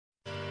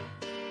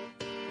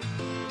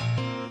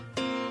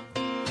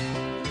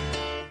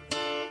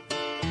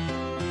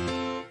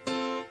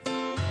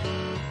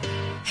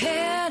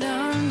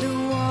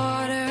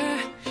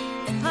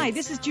Hi,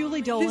 this is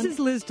Julie Dolan. This is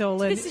Liz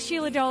Dolan. This is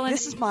Sheila Dolan.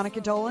 This is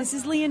Monica Dolan. This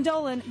is Leanne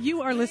Dolan.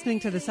 You are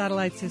listening to the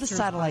Satellite Sisters. The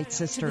Satellite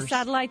Sisters. The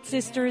Satellite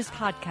Sisters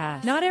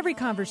podcast. Not every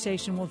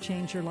conversation will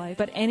change your life,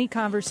 but any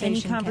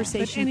conversation can.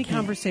 But any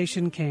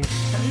conversation can.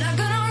 I'm not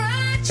gonna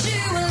write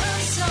you a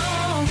love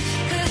song,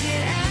 'cause you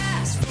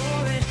asked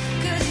for it,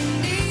 'cause you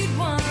need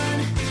one.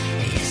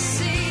 You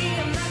see,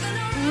 I'm not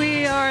gonna.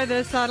 We are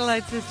the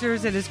Satellite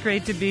Sisters. It is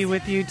great to be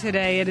with you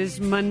today. It is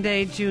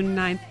Monday, June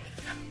 9th.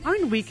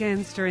 Aren't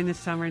weekends during the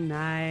summer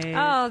nice?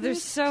 Oh, they're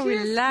so Just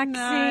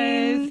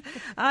relaxing. nice.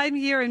 I'm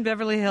here in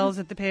Beverly Hills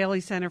at the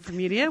Paley Center for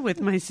Media with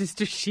my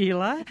sister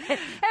Sheila.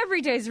 Every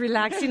day's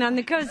relaxing on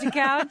the cozy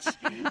couch.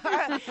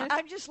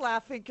 I'm just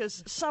laughing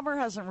because summer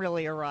hasn't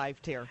really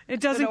arrived here. It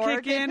doesn't kick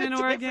Oregon, in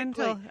Oregon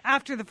typically. until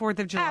after the 4th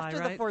of July, After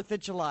right? the 4th of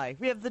July.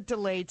 We have the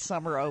delayed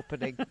summer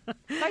opening.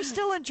 I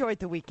still enjoyed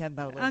the weekend,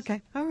 though, Liz.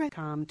 Okay, all right.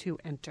 Come to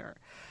enter.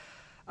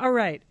 All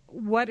right,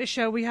 what a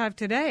show we have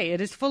today.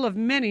 It is full of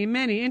many,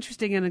 many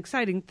interesting and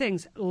exciting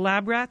things.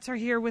 Lab rats are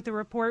here with a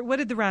report. What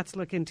did the rats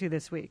look into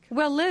this week?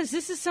 Well, Liz,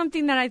 this is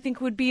something that I think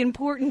would be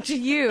important to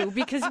you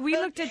because we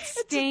looked at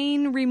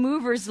stain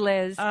removers,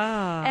 Liz.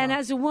 And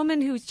as a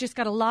woman who's just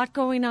got a lot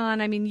going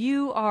on, I mean,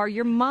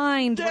 your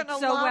mind Done looks a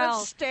so lot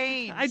well. of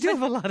stains. I do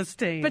have a lot of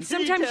stains. But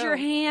sometimes do. your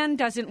hand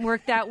doesn't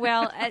work that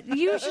well. It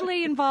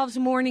usually involves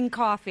morning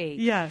coffee.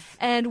 Yes.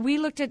 And we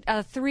looked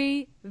at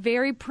 3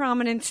 very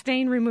prominent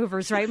stain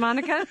removers, right,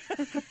 Monica?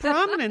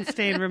 Prominent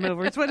stain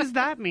removers. What does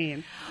that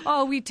mean?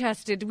 Oh, we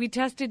tested. We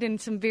tested in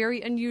some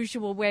very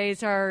unusual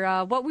ways.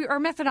 Our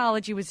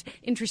methodology was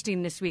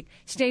interesting this week.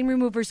 Stain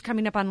removers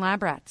coming up on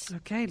lab rats.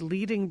 Okay,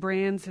 leading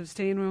brands of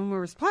stain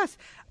removers. Plus,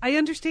 I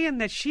understand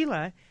that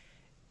Sheila,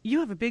 you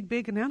have a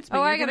big announcement.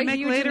 Oh, you're I got gonna a make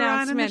huge later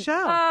announcement. on in the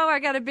show. Oh, I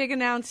got a big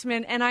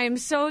announcement, and I am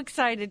so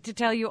excited to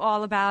tell you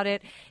all about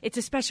it. It's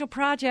a special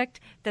project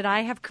that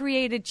I have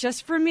created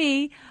just for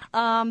me,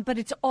 but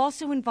it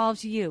also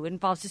involves you. It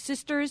involves the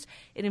sisters.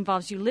 It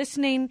involves you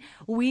listening.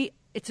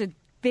 It's a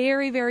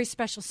very, very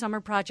special summer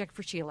project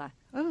for Sheila.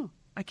 Oh,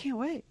 I can't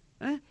wait.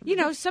 You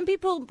know, some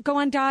people go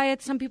on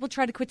diets. Some people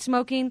try to quit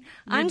smoking.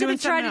 I'm doing going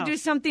to try something to do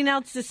else. something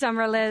else this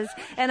summer, Liz,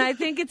 and I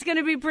think it's going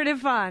to be pretty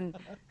fun.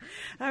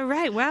 All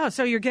right, wow.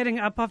 So you're getting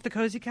up off the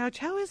cozy couch.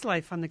 How is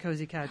life on the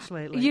cozy couch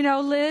lately? You know,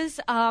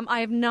 Liz, I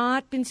have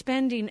not been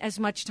spending as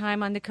much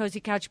time on the cozy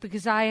couch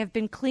because I have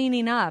been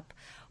cleaning up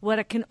what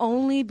it can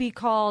only be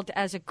called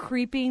as a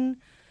creeping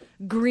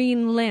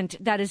green lint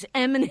that is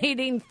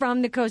emanating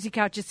from the cozy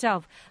couch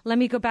itself. Let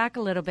me go back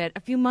a little bit. A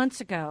few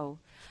months ago,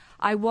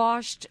 I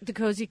washed the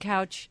cozy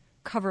couch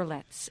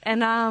coverlets.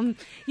 And,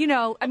 you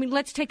know, I mean,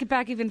 let's take it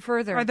back even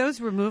further. Are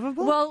those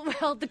removable?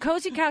 Well, the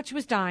cozy couch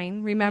was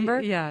dying, remember?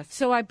 Yes.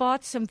 So I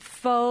bought some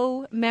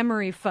faux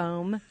memory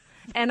foam,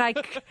 and I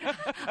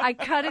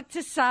cut it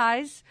to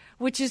size,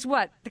 which is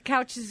what? The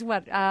couch is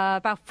what?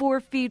 About 4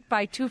 feet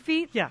by 2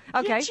 feet? Yeah.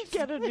 Okay. Can't you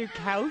get a new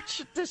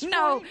couch at this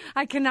No, point?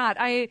 I cannot.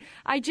 I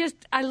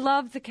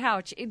love the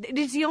couch. It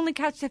is the only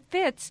couch that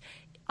fits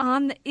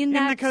in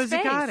that the cozy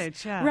space.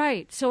 cottage, yeah.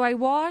 Right. So I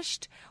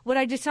washed. What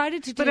I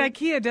decided to do. But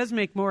IKEA does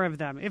make more of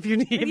them if you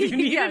needed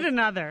Yes.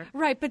 another.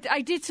 Right, but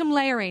I did some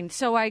layering.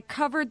 So I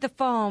covered the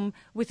foam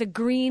with a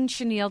green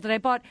chenille that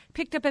I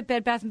picked up at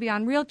Bed Bath &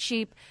 Beyond, real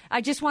cheap.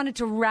 I just wanted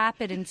to wrap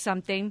it in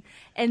something.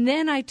 And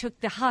then I took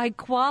the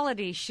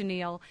high-quality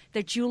chenille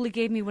that Julie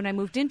gave me when I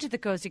moved into the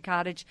cozy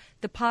cottage,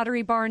 the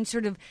Pottery Barn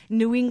sort of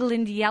New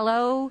England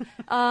yellow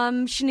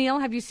chenille.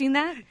 Have you seen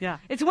that? Yeah.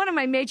 It's one of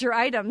my major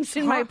items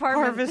in my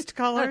apartment. Harvest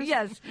colors?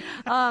 Yes.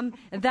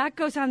 That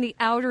goes on the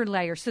outer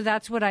layer, so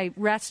that's what I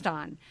rest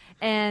on.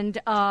 And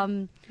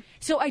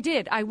so I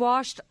did. I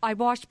washed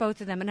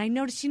both of them, and I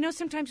noticed, you know,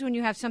 sometimes when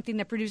you have something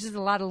that produces a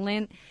lot of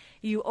lint,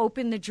 you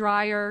open the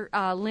dryer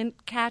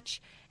lint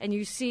catch, and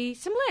you see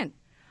some lint.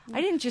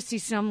 I didn't just see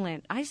some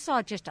lint. I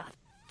saw just a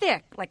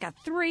thick, like a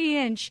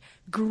 3-inch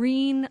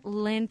green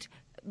lint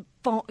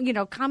you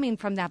know, coming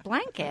from that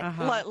blanket.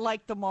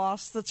 Like the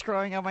moss that's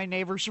growing on my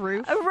neighbor's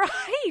roof.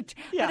 Right.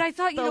 Yeah, But I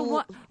thought, you know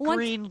what?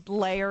 Green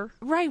layer.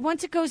 Right.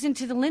 Once it goes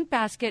into the lint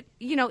basket,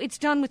 you know, it's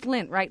done with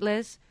lint, right,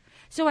 Liz?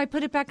 So I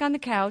put it back on the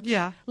couch.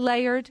 Yeah.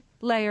 Layered,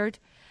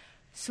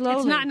 slowly.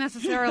 It's not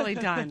necessarily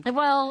done.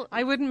 Well,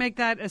 I wouldn't make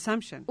that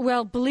assumption.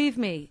 well, believe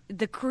me,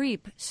 the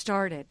creep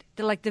started.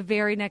 The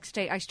very next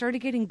day, I started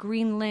getting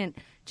green lint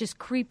just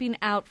creeping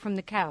out from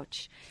the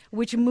couch,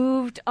 which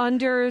moved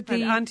under the...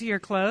 And onto your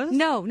clothes?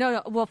 No.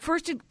 Well,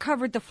 first it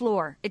covered the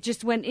floor. It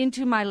just went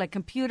into my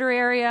computer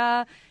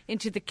area,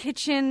 into the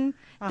kitchen.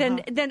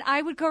 Then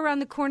I would go around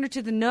the corner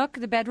to the nook,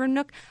 the bedroom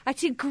nook. I'd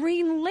see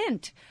green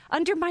lint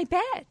under my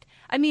bed.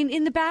 I mean,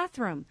 in the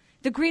bathroom.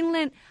 The green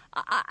lint,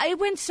 I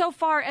went so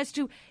far as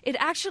to, it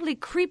actually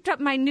creeped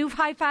up my new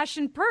high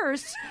fashion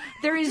purse.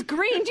 There is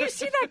green. Do you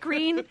see that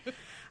green?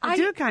 I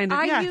do kind of,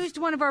 I yes. used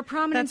one of our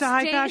prominent That's a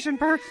high fashion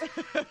purse?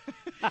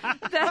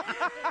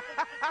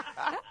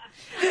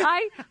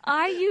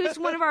 I used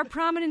one of our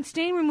prominent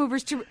stain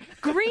removers to...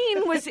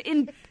 Green was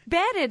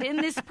embedded in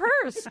this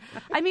purse.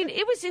 I mean,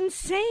 it was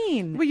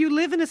insane. Well, you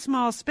live in a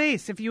small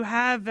space. If you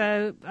have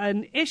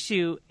an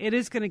issue, it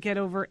is going to get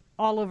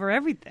all over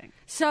everything.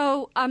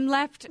 So I'm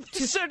left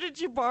to. So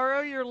did you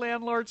borrow your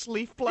landlord's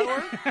leaf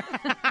blower?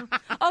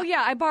 Oh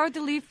yeah, I borrowed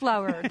the leaf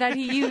blower that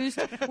he used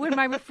when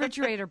my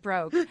refrigerator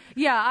broke.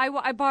 Yeah,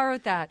 I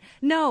borrowed that.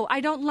 No, I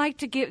don't like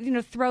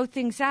to throw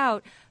things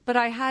out. But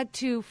I had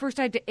to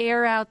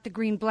air out the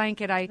green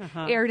blanket. I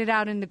aired it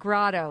out in the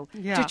grotto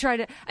to try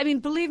to. I mean,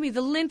 believe me,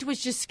 the lint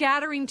was just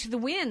scattering to the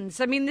winds.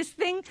 I mean, this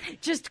thing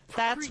just.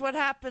 That's what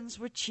happens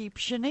with cheap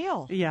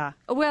chenille. Yeah.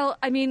 Well,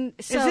 I mean,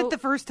 so Is it the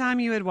first time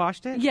you had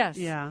washed it? Yes.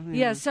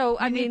 Yeah. So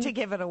I You mean, need to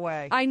give it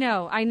away. I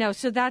know.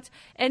 So that's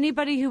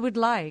anybody who would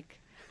like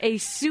a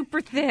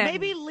super thin.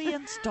 Maybe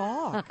Leon's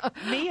dog,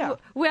 Mia.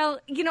 Well,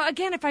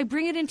 again, if I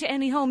bring it into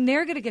any home,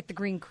 they're going to get the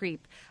green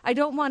creep. I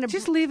don't want to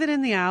Just leave it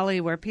in the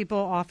alley where people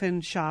often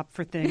shop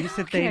for things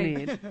that they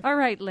need. All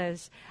right,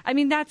 Liz. I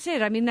mean, that's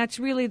it. I mean, that's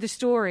really the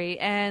story.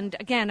 And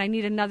again, I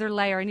need another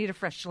layer. I need a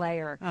fresh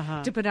layer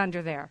to put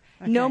under there.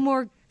 No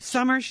more.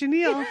 Summer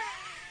chenille.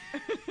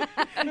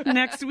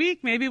 Next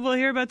week, maybe we'll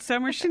hear about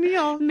summer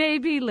chenille.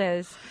 Maybe,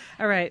 Liz.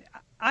 All right.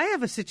 I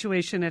have a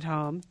situation at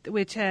home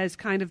which has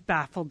kind of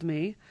baffled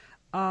me.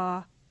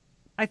 I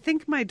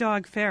think my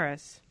dog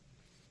Ferris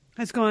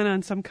has gone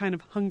on some kind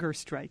of hunger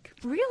strike.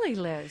 Really,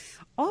 Liz?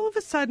 All of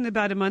a sudden,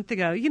 about a month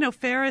ago,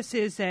 Ferris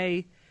is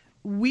a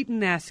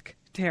Wheaton-esque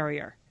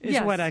terrier, is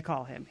Yes. what I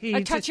call him.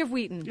 A touch of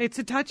Wheaton. It's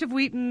a touch of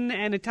Wheaton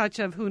and a touch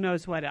of who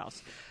knows what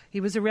else.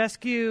 He was a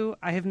rescue.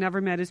 I have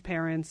never met his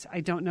parents. I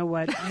don't know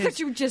what his... But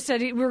you just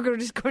said we were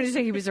just going to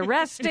say he was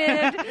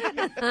arrested.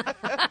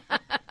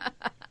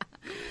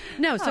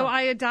 No, so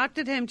I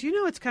adopted him. Do you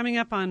know it's coming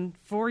up on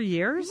 4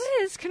 years?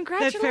 Liz,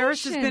 congratulations. That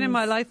Ferris has been in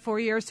my life 4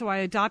 years, so I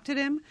adopted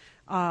him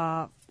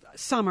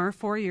summer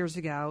 4 years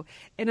ago.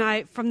 And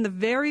I, from the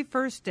very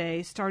first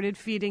day, started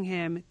feeding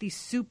him the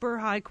super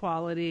high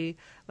quality,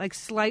 like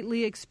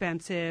slightly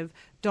expensive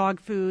dog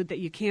food that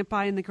you can't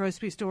buy in the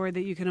grocery store,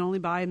 that you can only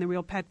buy in the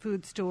real pet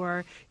food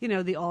store,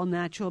 the all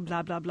natural,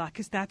 blah, blah, blah,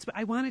 because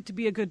I wanted to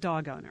be a good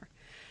dog owner.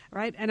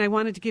 Right? And I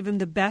wanted to give him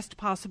the best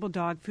possible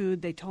dog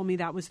food. They told me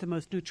that was the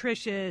most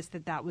nutritious,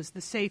 that was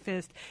the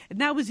safest. And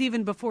that was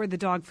even before the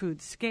dog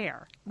food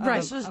scare.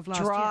 This was of last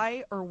year.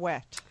 dry or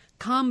wet?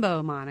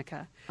 Combo,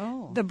 Monica.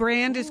 Oh. The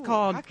brand is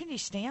called... How can you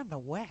stand the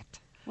wet?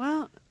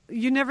 Well,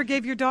 you never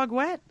gave your dog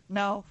wet?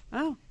 No.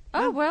 Oh.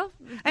 Oh, well.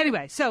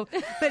 Anyway,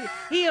 but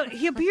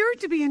he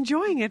appeared to be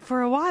enjoying it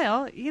for a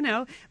while,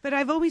 But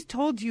I've always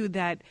told you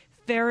that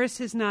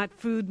Ferris is not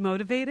food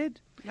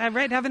motivated.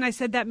 Right? Haven't I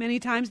said that many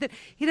times? That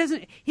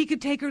he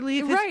could take or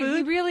leave his Right, food?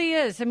 he really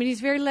is. I mean,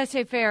 he's very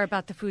laissez-faire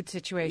about the food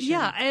situation.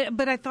 Yeah,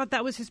 but I thought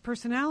that was his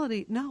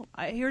personality. No,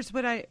 here's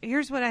what I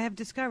have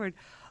discovered.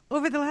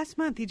 Over the last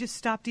month, he just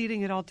stopped eating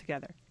it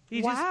altogether.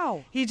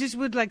 Wow. He just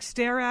would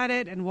stare at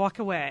it and walk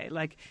away.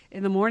 Like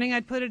in the morning,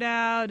 I'd put it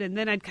out, and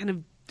then I'd kind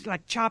of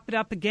chop it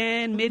up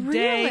again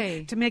midday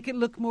Really? to make it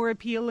look more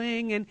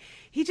appealing, and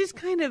he just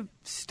kind of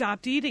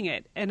stopped eating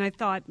it. And I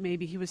thought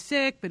maybe he was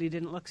sick, but he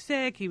didn't look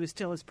sick. He was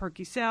still his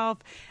perky self.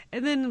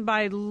 And then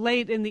by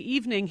late in the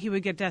evening, he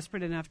would get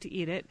desperate enough to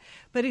eat it,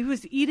 but he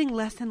was eating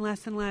less and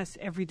less and less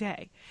every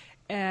day.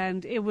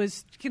 And it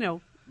was,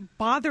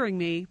 bothering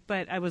me,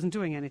 but I wasn't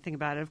doing anything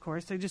about it, of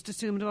course. I just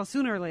assumed, well,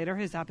 sooner or later,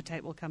 his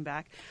appetite will come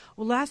back.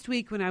 Well, last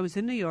week when I was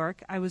in New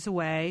York, I was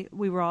away.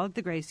 We were all at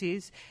the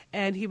Gracies,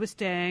 and he was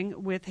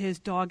staying with his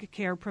dog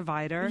care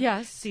provider.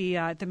 Yes.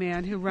 The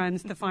man who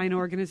runs the fine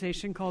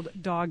organization called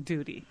Dog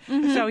Duty.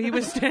 So he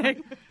was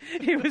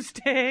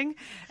staying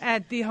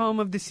at the home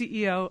of the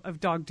CEO of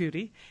Dog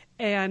Duty.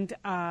 And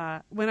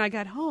when I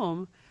got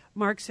home,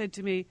 Mark said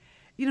to me,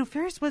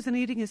 Ferris wasn't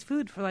eating his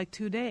food for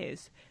 2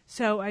 days.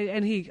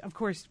 And he, of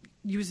course,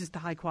 uses the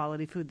high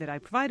quality food that I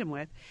provide him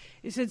with.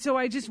 He said, so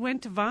I just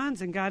went to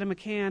Vons and got him a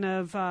can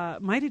of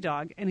Mighty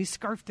Dog, and he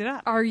scarfed it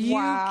up. Are you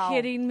Wow.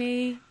 kidding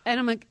me? And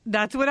I'm like,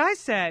 that's what I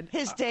said.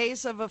 His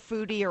days of a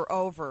foodie are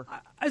over.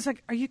 I was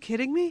like, are you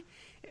kidding me?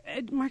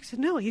 And Mark said,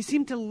 no, he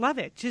seemed to love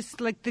it. Just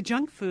like the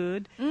junk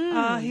food,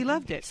 he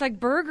loved it. It's like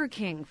Burger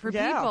King for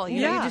Yeah. people.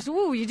 Yeah.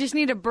 You just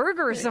need a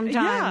burger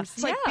sometimes.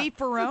 It's like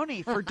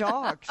beefaroni for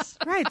dogs.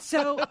 Right.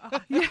 So,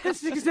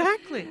 yes,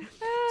 exactly.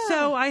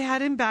 So I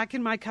had him back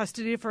in my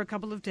custody for a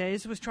couple of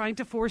days, was trying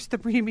to force the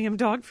premium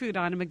dog food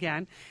on him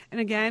again. And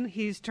again,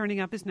 he's turning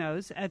up his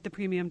nose at the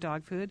premium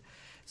dog food.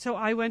 So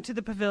I went to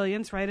the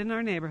pavilions right in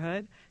our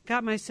neighborhood,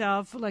 got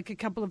myself a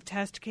couple of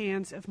test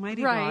cans of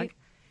Mighty Right. Dog.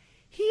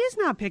 He is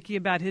not picky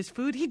about his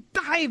food. He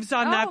dives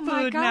on that Oh,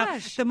 my food now.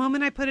 gosh. The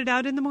moment I put it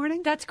out in the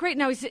morning, That's great.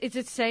 Now, is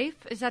it safe?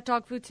 Is that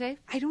dog food safe?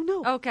 I don't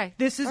know. Okay.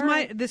 This is All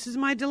right. this is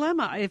my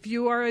dilemma. If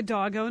you are a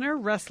dog owner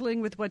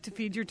wrestling with what to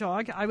feed your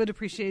dog, I would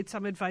appreciate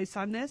some advice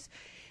on this.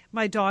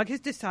 My dog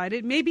has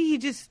decided, maybe he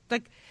just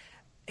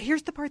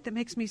here's the part that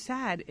makes me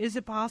sad. Is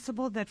it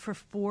possible that for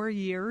 4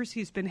 years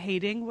he's been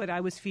hating what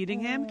I was feeding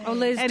him? Oh,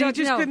 Liz, and he don't-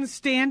 just no. couldn't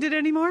stand it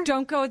anymore?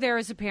 Don't go there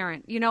as a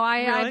parent. I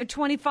have Really? a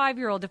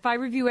 25-year-old. If I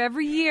review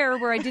every year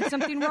where I did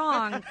something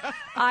wrong,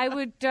 I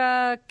would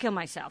kill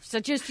myself. So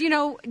just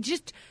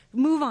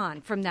move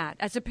on from that.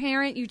 As a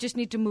parent, you just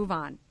need to move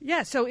on.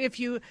 Yeah, so if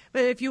you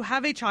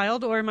have a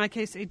child, or in my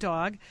case, a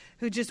dog,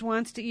 who just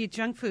wants to eat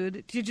junk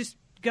food,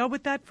 go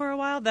with that for a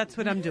while, that's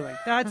what I'm doing.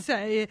 That's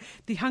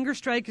the hunger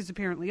strike is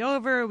apparently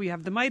over. We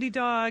have the mighty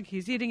dog.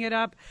 He's eating it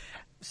up.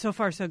 So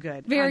far, so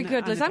good. Very on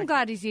good, the Liz. I'm thing.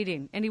 glad he's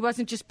eating, and he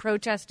wasn't just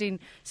protesting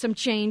some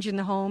change in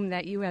the home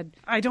that you had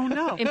I don't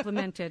know.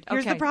 implemented.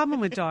 Here's Okay. the problem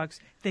with dogs.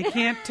 They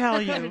can't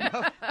tell you.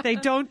 They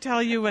don't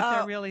tell you what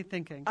they're really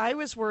thinking. I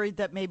was worried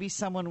that maybe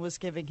someone was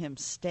giving him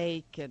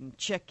steak and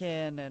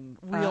chicken and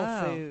real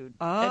food,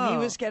 and he Oh.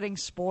 was getting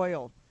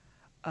spoiled.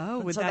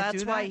 Oh, would so that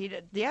that's do why that? he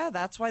did. Yeah,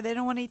 that's why they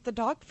don't want to eat the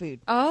dog food.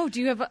 Oh, do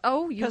you have? You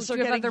 'Cause do they're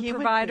you have getting other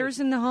human providers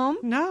food. in the home?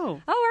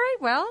 No. Oh, all right.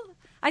 Well,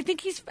 I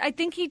think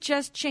he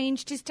just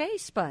changed his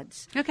taste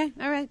buds. Okay,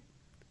 all right.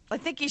 I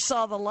think he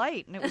saw the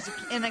light, and it was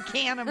in a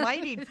can of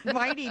Mighty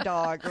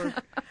Dog or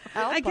Alpo.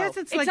 I guess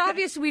it's It's like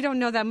obvious we don't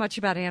know that much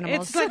about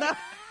animals. It's like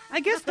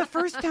I guess the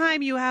first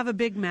time you have a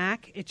Big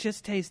Mac, it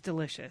just tastes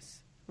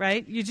delicious,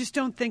 right? You just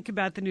don't think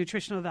about the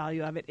nutritional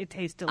value of it. It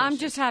tastes delicious. I'm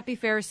just happy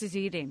Ferris is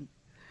eating.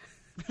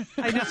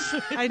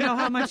 I know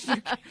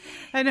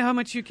how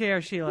much you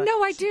care, Sheila.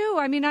 No, I do.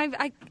 I mean,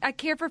 I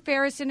care for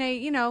Ferris in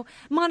a,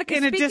 Monica,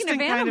 In a speaking distant of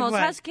kind of animals, way.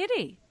 how's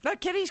Kitty? No,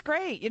 Kitty's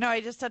great.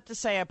 I just have to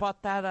say, I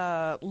bought that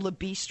Le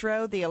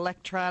Bistro, the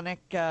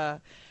electronic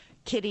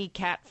kitty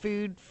cat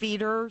food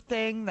feeder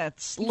thing that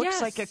looks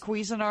Yes. like a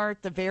Cuisinart,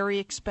 the very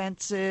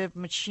expensive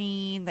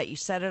machine that you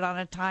set it on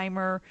a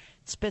timer,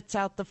 it spits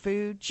out the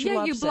food. She Yeah,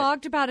 loves you it.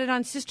 blogged about it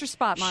on Sister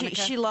Spot, Monica.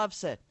 She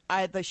loves it.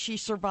 She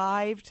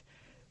survived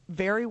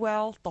very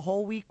well the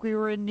whole week we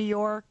were in New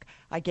York.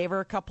 I gave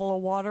her a couple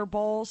of water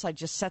bowls. I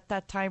just set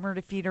that timer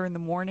to feed her in the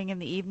morning and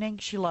the evening.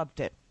 She loved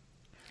it.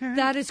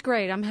 That is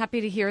great. I'm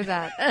happy to hear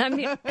that. I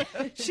mean,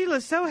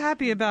 Sheila's so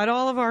happy about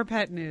all of our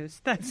pet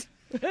news. That's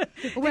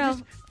well,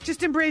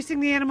 just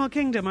embracing the animal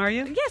kingdom, are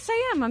you? yes,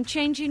 I am. I'm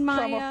changing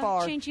From my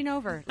afar. changing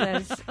over,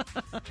 Liz.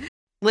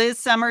 Liz,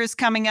 summer is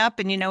coming up,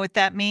 and you know what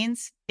that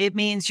means? It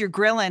means you're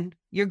grilling.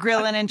 You're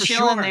grilling and For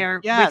chilling sure.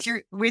 there Yes.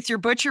 with your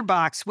butcher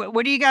box.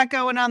 What do you got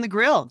going on the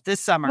grill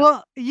this summer?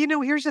 Well,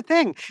 here's the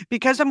thing.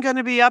 Because I'm going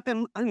to be up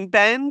in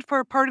Bend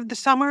for part of the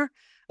summer,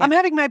 I'm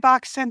having my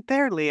box sent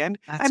there, Leanne.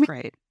 That's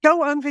great.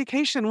 Go on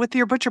vacation with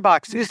your butcher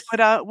box is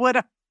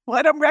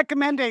what I'm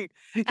recommending.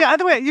 Yeah,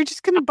 otherwise, you're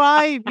just going to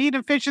buy meat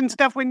and fish and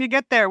stuff when you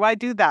get there. Why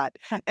do that?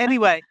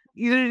 Anyway,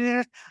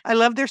 I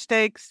love their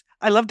steaks.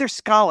 I love their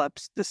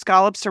scallops. The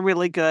scallops are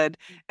really good.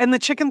 And the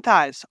chicken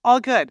thighs, all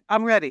good.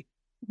 I'm ready.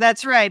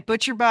 That's right.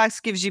 Butcher Box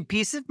gives you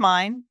peace of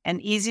mind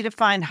and easy to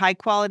find high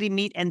quality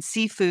meat and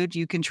seafood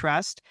you can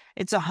trust.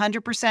 It's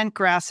 100%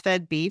 grass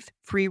fed beef,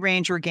 free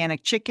range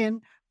organic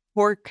chicken,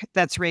 pork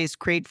that's raised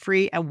crate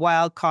free, and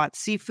wild caught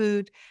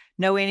seafood.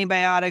 No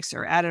antibiotics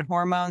or added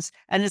hormones.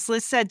 And as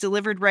Liz said,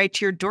 delivered right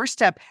to your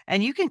doorstep.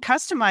 And you can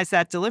customize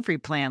that delivery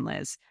plan,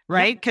 Liz,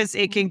 right? Because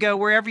it can go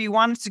wherever you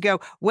want it to go,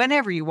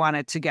 whenever you want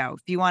it to go.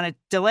 If you want to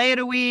delay it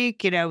a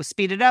week,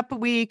 speed it up a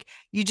week,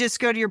 you just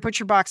go to your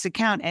Butcher Box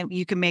account and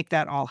you can make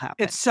that all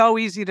happen. It's so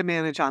easy to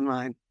manage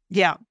online.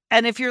 Yeah.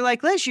 And if you're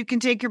like Liz, you can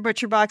take your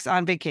Butcher Box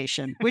on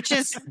vacation, which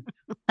is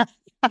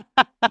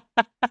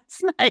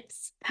that's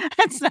nice.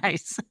 That's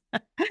nice.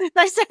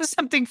 Nice to have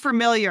something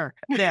familiar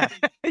there.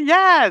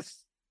 Yes.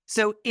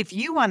 So if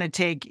you want to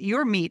take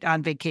your meat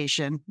on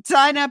vacation,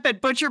 sign up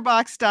at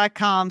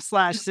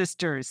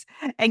butcherbox.com/sisters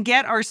and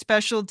get our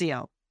special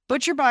deal.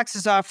 ButcherBox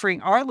is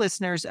offering our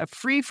listeners a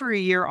free for a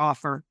year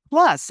offer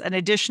plus an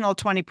additional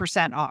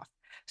 20% off.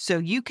 So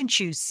you can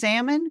choose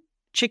salmon,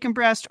 chicken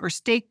breast, or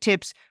steak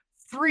tips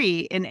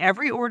free in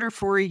every order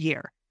for a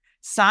year.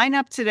 Sign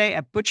up today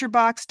at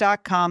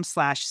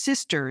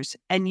butcherbox.com/sisters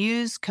and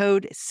use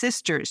code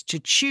SISTERS to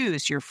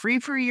choose your free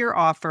for a year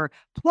offer,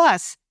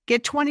 plus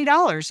get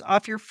 $20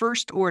 off your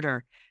first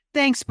order.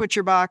 Thanks,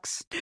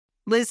 ButcherBox.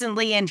 Liz and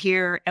Leanne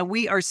here, and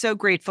we are so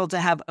grateful to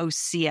have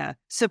Osea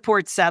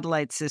support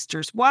Satellite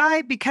Sisters.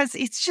 Why? Because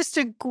it's just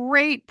a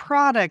great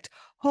product.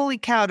 Holy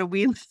cow, do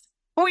we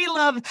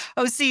love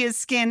Osea's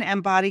skin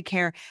and body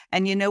care.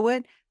 And you know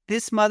what?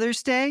 This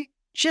Mother's Day,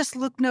 just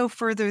look no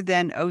further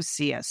than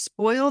Osea.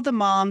 Spoil the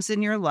moms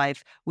in your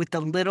life with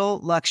the little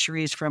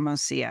luxuries from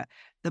Osea.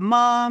 The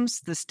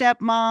moms, the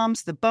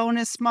stepmoms, the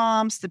bonus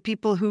moms, the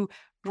people who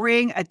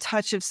bring a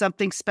touch of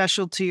something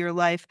special to your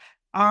life.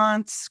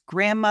 Aunts,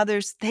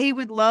 grandmothers, they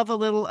would love a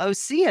little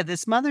Osea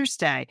this Mother's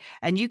Day.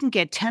 And you can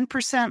get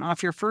 10%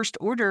 off your first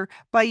order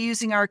by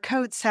using our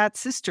code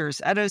SATSisters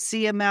at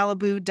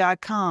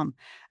OseaMalibu.com.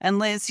 And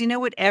Liz, you know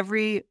what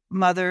every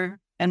mother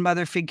and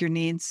mother figure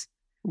needs?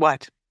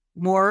 What?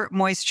 More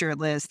moisture,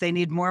 Liz. They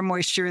need more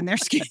moisture in their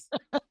skin.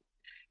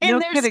 No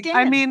kidding.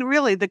 I mean,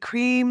 really, the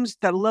creams,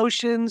 the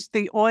lotions,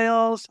 the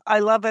oils, I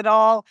love it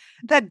all.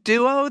 That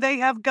duo they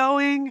have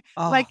going,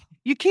 like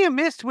you can't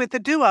miss with the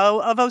duo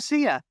of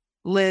Osea.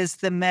 Liz,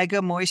 the Mega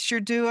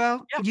Moisture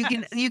Duo.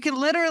 You can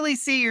literally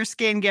see your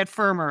skin get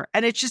firmer,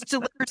 and it just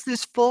delivers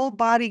this full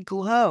body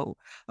glow.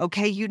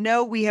 Okay,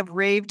 we have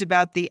raved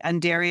about the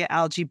Undaria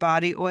Algae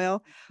Body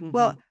Oil.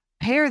 Well,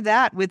 pair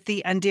that with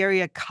the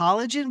Undaria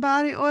Collagen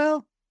Body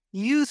Oil.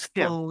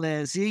 youthful,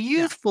 Liz. Your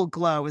youthful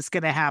glow is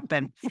going to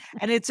happen.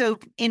 And it's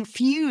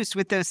infused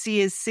with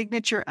Osea's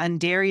signature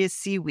Undarius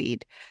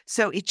seaweed.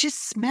 So it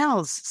just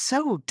smells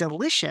so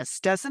delicious,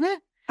 doesn't it?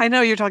 I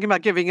know you're talking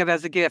about giving it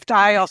as a gift.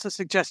 I also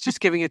suggest just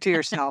giving it to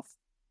yourself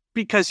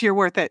because you're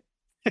worth it.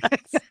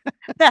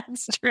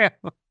 That's true.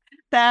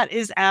 That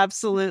is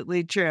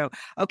absolutely true.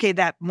 Okay,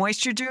 that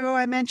Moisture Duo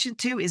I mentioned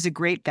too is a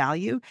great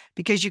value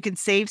because you can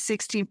save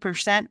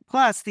 16%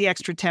 plus the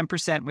extra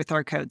 10% with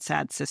our code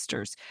Sad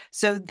Sisters.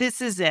 So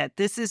this is it.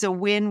 This is a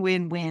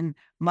win-win-win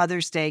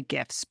Mother's Day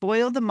gift.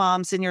 Spoil the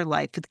moms in your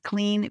life with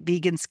clean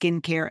vegan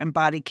skincare and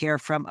body care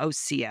from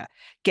Osea.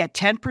 Get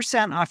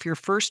 10% off your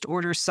first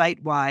order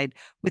site-wide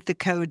with the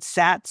code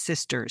Sad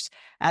Sisters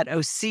at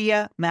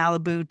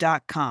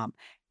OseaMalibu.com.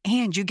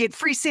 And you get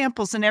free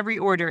samples in every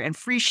order and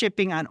free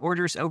shipping on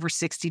orders over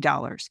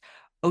 $60.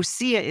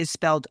 Osea is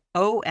spelled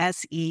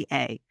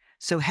O-S-E-A.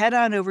 So head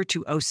on over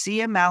to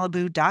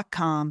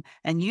OseaMalibu.com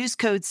and use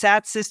code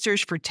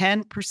SATSisters for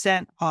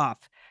 10% off.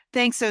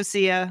 Thanks,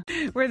 Osea.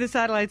 We're the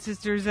Satellite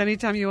Sisters.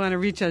 Anytime you want to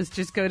reach us,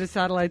 just go to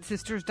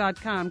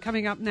SatelliteSisters.com.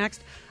 Coming up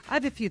next, I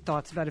have a few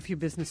thoughts about a few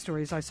business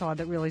stories I saw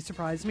that really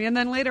surprised me. And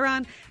then later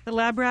on, the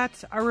lab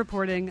rats are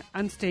reporting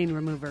on stain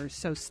removers.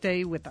 So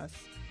stay with us.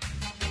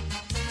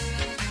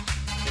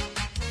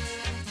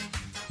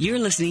 You're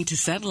listening to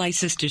Satellite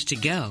Sisters to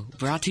Go,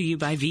 brought to you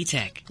by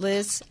VTech.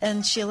 Liz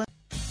and Sheila.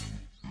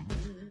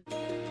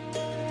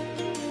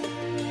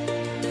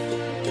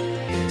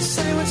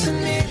 Say what you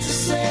need to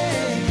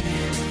say.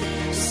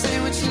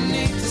 Say what you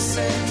need to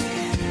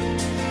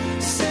say.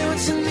 Say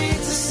what you need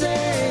to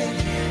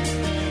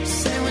say.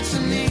 Say what you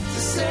need to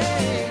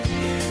say.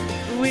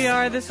 We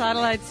are the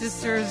Satellite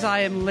Sisters. I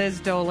am Liz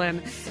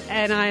Dolan,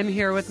 and I am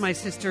here with my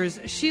sisters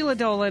Sheila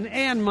Dolan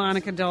and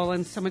Monica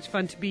Dolan. So much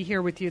fun to be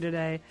here with you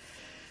today.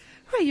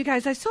 All right, you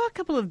guys, I saw a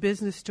couple of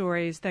business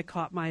stories that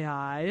caught my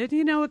eye. And,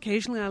 you know,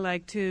 occasionally I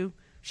like to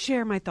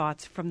share my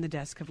thoughts from the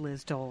desk of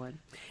Liz Dolan.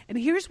 And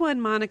here's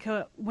one,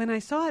 Monica. When I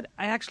saw it,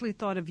 I actually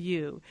thought of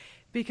you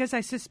because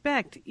I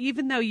suspect,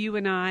 even though you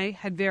and I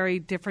had very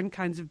different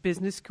kinds of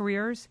business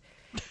careers,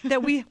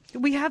 that we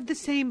have the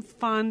same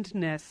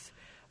fondness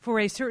for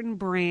a certain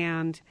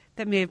brand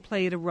that may have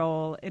played a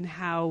role in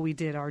how we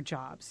did our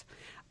jobs.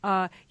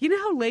 You know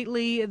how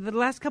lately, the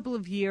last couple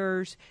of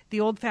years, the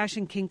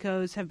old-fashioned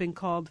Kinkos have been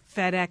called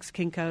FedEx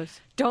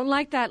Kinkos? Don't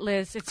like that,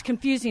 Liz. It's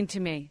confusing to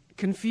me.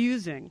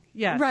 Confusing,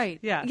 yes. Right.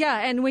 Yes. Yeah,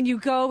 and when you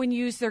go and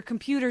use their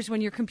computers,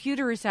 when your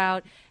computer is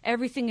out,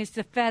 everything is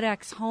the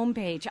FedEx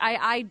homepage.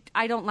 I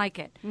don't like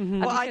it. Mm-hmm.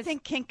 Well, I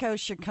think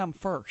Kinko's should come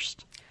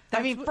first.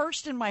 I mean,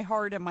 first in my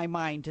heart and my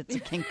mind, it's a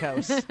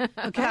Kinko's,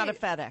 not a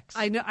FedEx.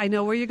 I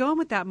know where you're going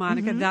with that,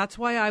 Monica. That's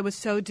why I was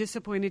so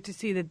disappointed to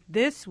see that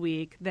this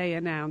week they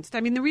announced.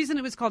 I mean, the reason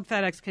it was called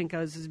FedEx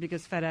Kinkos is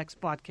because FedEx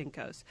bought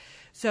Kinkos.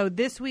 So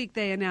this week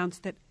they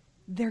announced that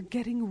they're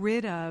getting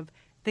rid of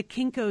the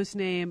Kinkos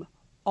name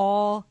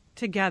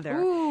altogether.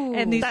 Ooh,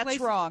 and these that's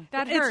wrong.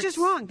 That It's hurts. just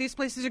wrong. These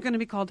places are going to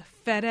be called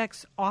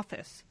FedEx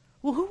Office.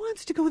 Well, who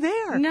wants to go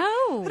there? No.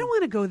 I don't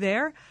want to go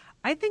there.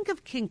 I think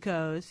of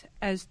Kinko's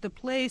as the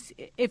place,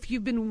 if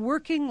you've been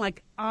working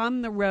like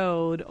on the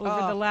road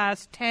over the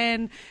last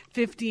 10,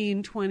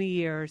 15, 20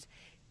 years,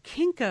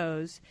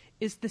 Kinko's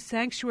is the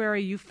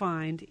sanctuary you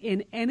find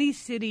in any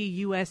city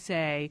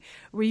USA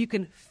where you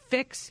can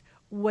fix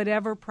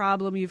whatever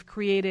problem you've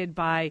created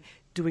by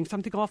doing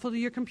something awful to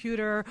your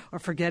computer or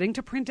forgetting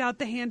to print out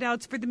the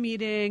handouts for the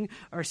meeting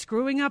or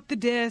screwing up the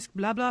disk,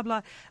 blah, blah,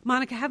 blah.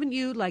 Monica, haven't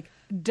you, like,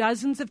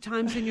 dozens of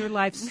times in your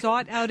life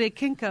sought out a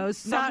Kinko's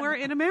somewhere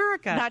in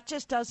America? Not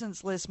just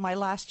dozens, Liz. My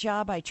last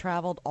job, I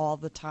traveled all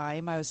the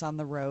time. I was on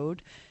the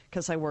road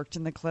because I worked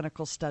in the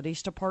clinical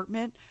studies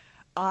department.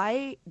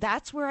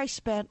 That's where I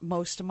spent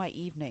most of my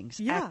evenings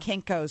at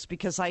Kinko's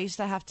because I used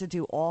to have to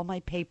do all my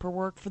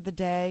paperwork for the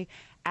day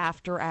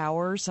after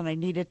hours, and I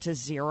needed to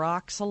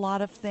Xerox a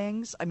lot of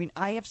things. I mean,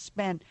 I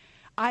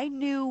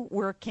knew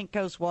where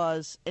Kinko's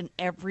was in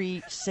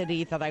every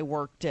city that I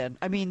worked in.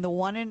 I mean, the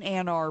one in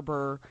Ann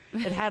Arbor,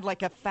 it had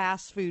like a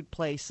fast food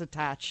place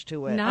attached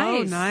to it.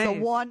 Nice. Oh, nice.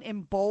 The one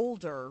in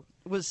Boulder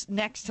was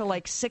next to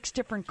like 6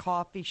 different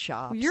coffee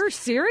shops. You're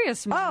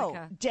serious,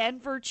 Monica. Oh,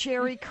 Denver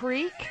Cherry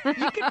Creek. You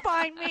can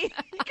find me.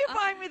 You can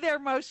find me there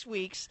most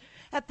weeks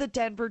at the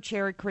Denver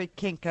Cherry Creek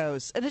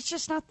Kinko's, and it's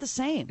just not the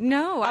same.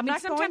 No, I I'm mean,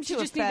 not going sometimes you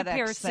to just a need a FedEx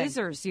pair of thing.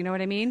 scissors. You know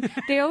what I mean?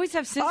 They always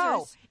have scissors.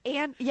 Oh,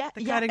 and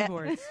The cutting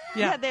boards.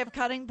 Yeah, they have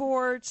cutting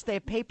boards. They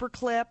have paper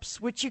clips,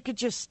 which you could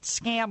just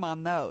scam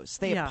on those.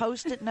 They have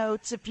Post-it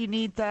notes if you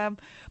need them.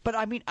 But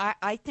I mean,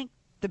 I think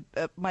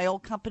my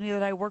old company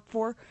that I worked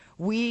for,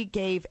 we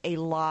gave a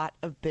lot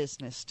of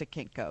business to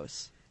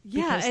Kinko's.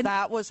 Yeah, because and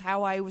that was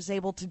how I was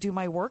able to do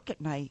my work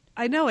at night.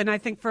 I know, and I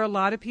think for a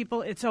lot of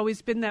people, it's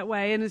always been that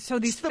way. And so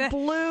these It's the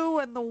blue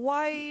and the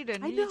white,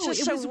 and I know, it's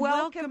just it so was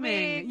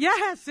welcoming.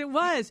 Yes, it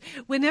was.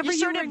 Whenever You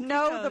sort were of in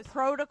know the Kinko's-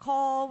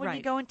 protocol when you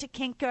Right. go into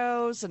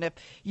Kinko's, and if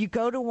you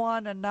go to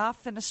one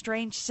enough in a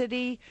strange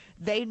city,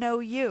 they know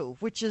you,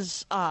 which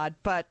is odd,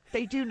 but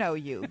they do know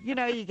you. You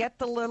know, you get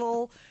the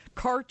little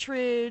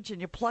cartridge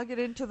and you plug it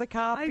into the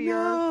copier.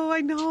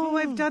 I know.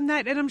 I've done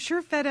that. And I'm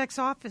sure FedEx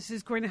Office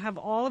is going to have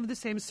all of the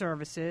same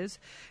services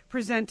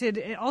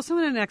presented also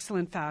in an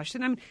excellent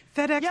fashion. I mean,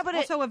 FedEx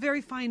also a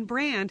very fine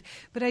brand,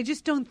 but I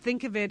just don't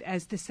think of it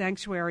as the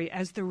sanctuary,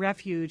 as the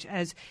refuge,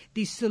 as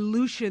the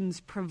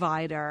solutions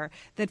provider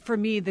that for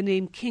me, the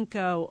name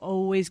Kinko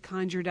always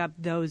conjured up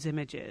those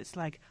images.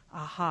 Like,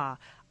 aha,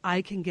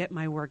 I can get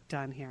my work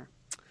done here.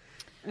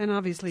 And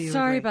obviously you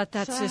Sorry agree. about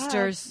that,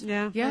 sisters.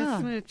 Yeah.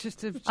 Yeah.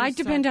 Just I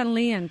depend on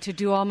Lian to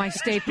do all my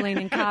stapling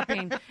and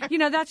copying.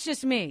 That's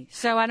just me,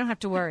 so I don't have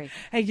to worry.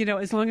 Hey,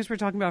 as long as we're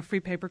talking about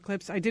free paper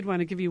clips, I did want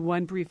to give you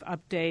one brief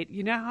update.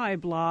 You know how I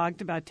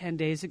blogged about 10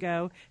 days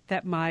ago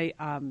that my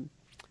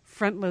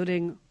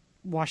front-loading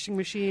washing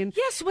machine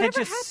had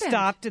just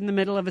stopped in the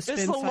middle of a spin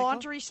cycle? Is the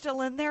laundry still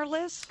in there,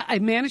 Liz? I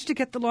managed to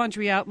get the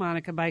laundry out,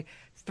 Monica, by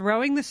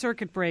throwing the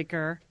circuit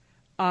breaker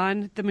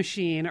on the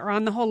machine or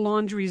on the whole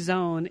laundry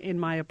zone in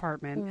my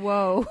apartment.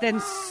 Whoa.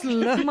 Then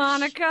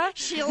Monica,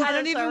 I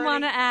don't even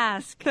want to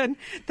ask.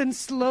 Then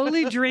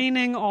slowly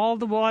draining all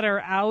the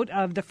water out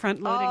of the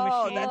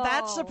front-loading machine.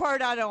 That's the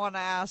part I don't want to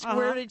ask.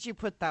 Where did you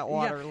put that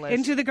water, Liz?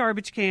 Into the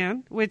garbage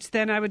can, which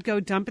then I would go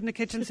dump in the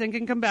kitchen sink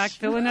and come back,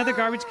 fill another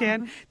garbage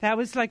can. That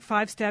was like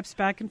 5 steps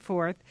back and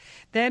forth.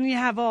 Then you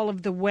have all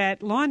of the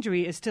wet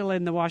laundry is still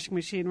in the washing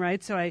machine,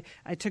 right? So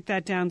I took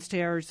that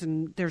downstairs,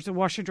 and there's a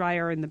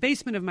washer-dryer in the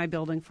basement of my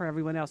building for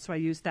everyone else, so I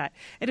used that.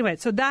 Anyway,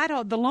 so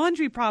the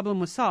laundry problem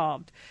was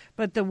solved,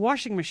 but the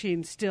washing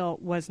machine still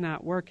was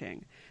not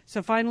working.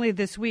 So finally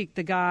this week,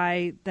 the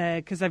guy,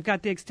 because I've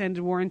got the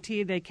extended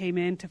warranty, they came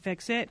in to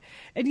fix it.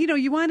 And,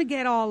 you want to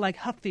get all like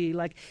huffy,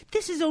 like,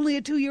 this is only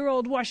a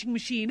 2-year-old washing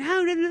machine.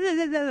 How?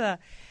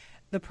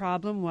 The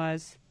problem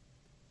was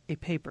a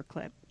paper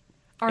clip.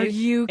 Are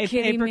you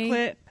kidding me? A paper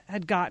clip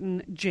had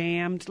gotten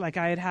jammed, like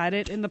I had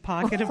it in the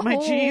pocket of my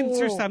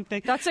jeans or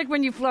something. That's like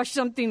when you flush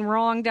something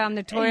wrong down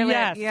the toilet.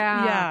 Yes,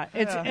 yeah.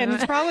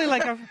 It's probably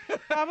like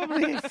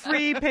probably a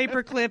free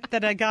paper clip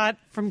that I got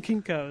from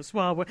Kinko's.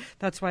 Well,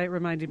 that's why it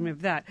reminded me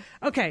of that.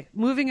 Okay,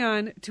 moving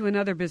on to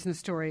another business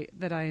story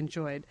that I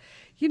enjoyed.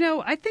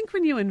 I think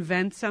when you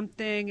invent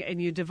something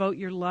and you devote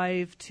your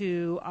life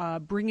to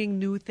bringing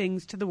new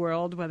things to the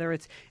world, whether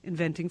it's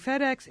inventing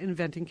FedEx,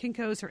 inventing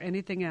Kinko's, or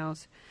anything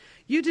else,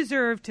 you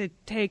deserve to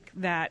take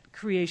that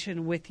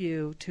creation with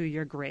you to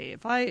your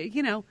grave. I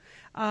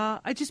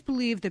just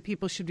believe that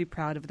people should be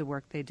proud of the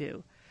work they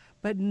do.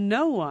 But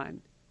no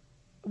one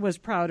was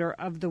prouder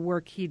of the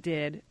work he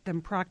did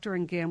than Procter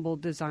 & Gamble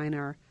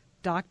designer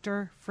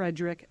Dr.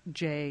 Frederick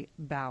J.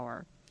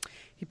 Bauer.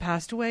 He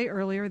passed away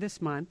earlier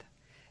this month,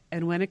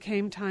 and when it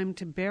came time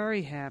to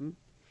bury him,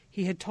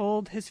 he had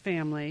told his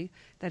family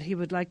that he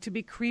would like to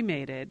be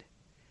cremated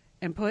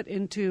and put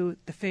into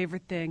the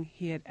favorite thing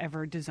he had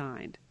ever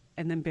designed,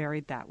 and then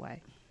buried that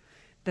way.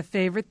 The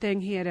favorite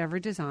thing he had ever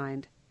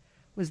designed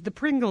was the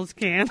Pringles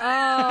can.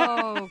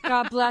 Oh,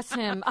 God bless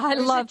him. I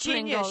love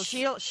Pringles.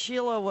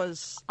 Sheila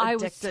was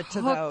addicted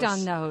to those. I was hooked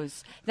on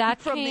those.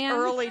 That from can, the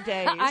early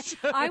days.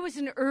 I was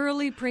an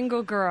early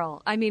Pringle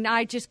girl. I mean,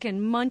 I just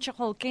can munch a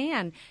whole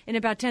can in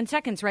about 10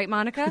 seconds, right,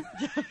 Monica?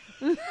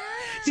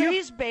 So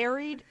he's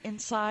buried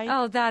inside?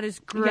 Oh, that is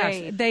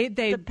great. Yes,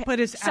 they put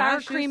his sour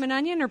ashes... cream and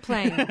onion or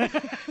plain?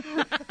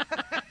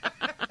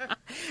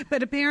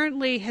 But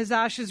apparently his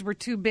ashes were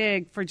too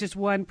big for just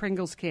one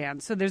Pringles can.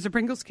 So there's a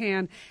Pringles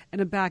can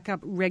and a backup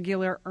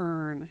regular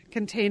urn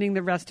containing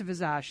the rest of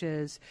his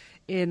ashes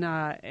in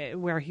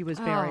where he was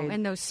buried. Oh,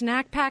 and those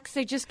snack packs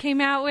they just came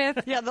out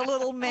with. Yeah, the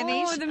little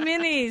minis. Oh, the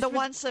minis. The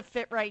ones that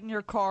fit right in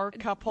your car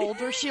cup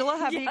holder. Sheila,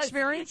 have you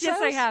experienced Yes,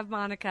 those? I have,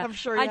 Monica. I'm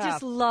sure you have. I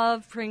just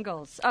love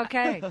Pringles.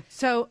 Okay.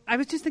 So I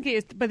was just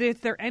thinking, but is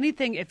there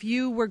anything, if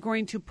you were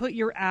going to put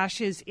your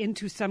ashes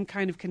into some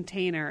kind of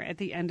container at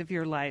the end of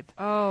your life?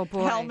 Oh,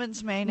 boy.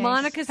 Hellman's mayonnaise.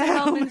 Monica's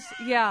Hellman's,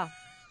 yeah.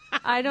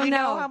 I don't you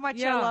know. know how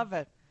much I love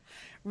it.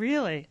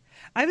 Really?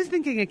 I was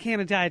thinking a can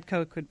of Diet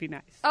Coke would be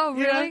nice. Oh,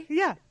 really?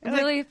 Yeah.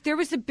 Really? If there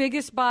was the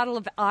biggest bottle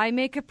of eye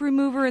makeup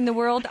remover in the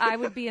world, I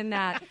would be in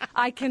that.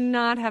 I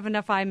cannot have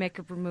enough eye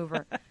makeup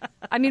remover.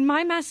 I mean,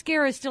 my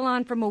mascara is still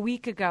on from a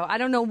week ago. I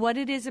don't know what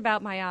it is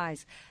about my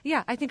eyes.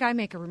 Yeah, I think eye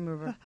makeup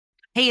remover.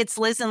 Hey, it's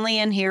Liz and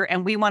Lian here,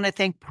 and we want to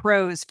thank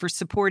Prose for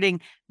supporting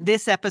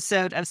this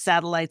episode of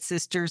Satellite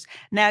Sisters.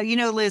 Now,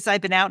 Liz, I've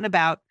been out and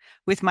about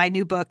with my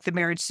new book, The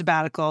Marriage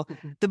Sabbatical.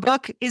 The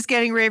book is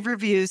getting rave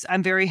reviews.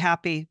 I'm very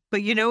happy.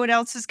 But you know what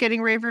else is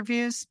getting rave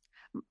reviews?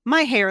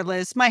 My hair,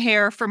 Liz. My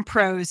hair from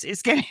Prose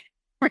is getting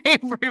rave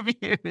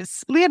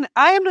reviews. Lian,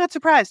 I am not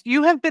surprised.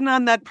 You have been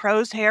on that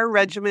Prose hair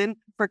regimen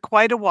for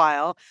quite a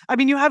while. I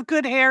mean, you have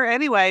good hair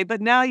anyway,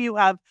 but now you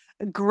have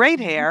great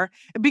hair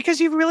because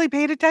you've really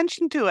paid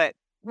attention to it.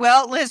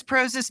 Well, Liz,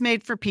 Prose is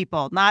made for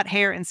people, not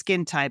hair and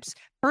skin types.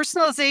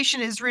 Personalization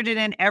is rooted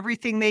in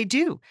everything they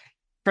do.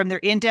 from their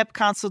in-depth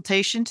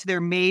consultation to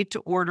their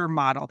made-to-order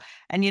model.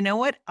 And you know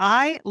what?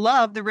 I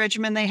love the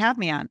regimen they have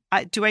me on.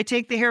 Do I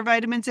take the hair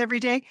vitamins every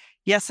day?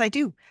 Yes, I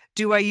do.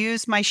 Do I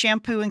use my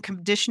shampoo and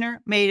conditioner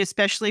made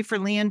especially for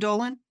Leon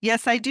Dolan?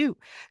 Yes, I do.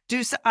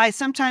 Do I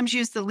sometimes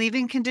use the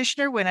leave-in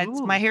conditioner when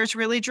my hair's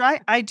really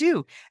dry? I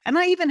do. And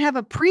I even have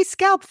a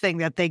pre-scalp thing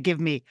that they give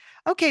me.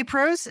 Okay,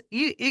 pros,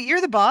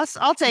 you're the boss.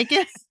 I'll take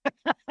it.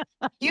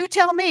 You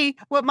tell me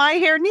what my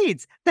hair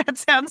needs. That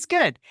sounds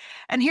good.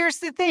 And here's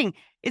the thing.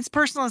 It's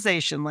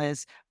personalization,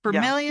 Liz. For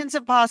millions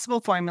of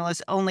possible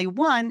formulas, only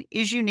one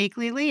is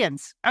uniquely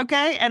Leon's.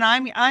 Okay? And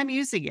I'm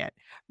using it.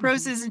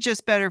 Prose isn't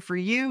just better for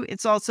you,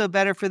 it's also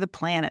better for the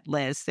planet,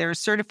 Liz. They're a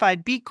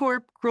certified B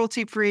Corp,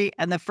 cruelty-free,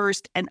 and the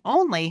first and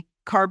only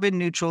carbon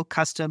neutral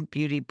custom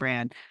beauty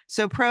brand.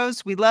 So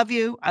Prose, we love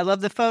you. I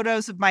love the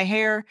photos of my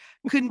hair.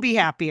 Couldn't be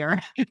happier.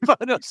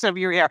 Photos of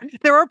your hair.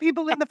 There are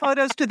people in the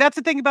photos too. That's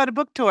the thing about a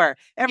book tour.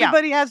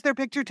 Everybody has their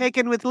picture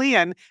taken with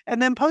Leon and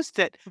then posts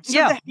it. So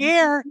the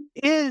hair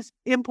is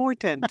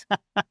important.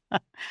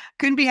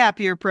 Couldn't be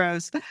happier,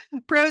 Prose.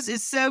 Prose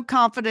is so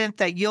confident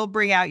that you'll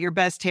bring out your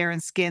best hair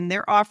and skin.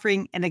 They're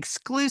offering an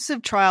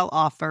exclusive trial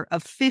offer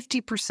of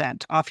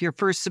 50% off your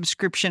first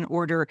subscription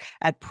order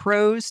at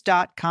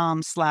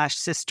prose.com/sisters.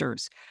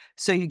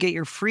 So you get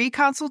your free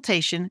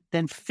consultation,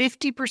 then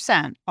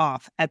 50%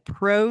 off at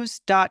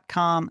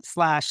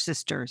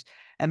prose.com/sisters.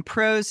 And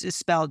Prose is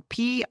spelled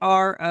Prose.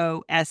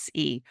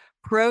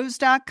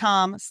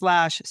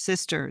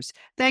 Prose.com/sisters.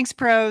 Thanks,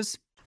 Prose.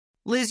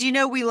 Liz, you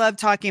know we love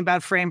talking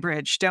about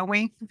FrameBridge, don't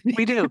we?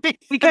 We do.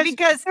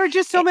 Because there are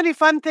just so many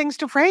fun things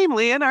to frame,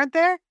 Leon, aren't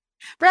there?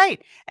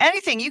 Right.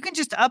 Anything. You can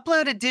just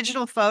upload a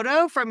digital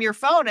photo from your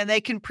phone and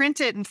they can print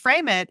it and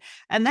frame it.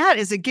 And that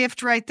is a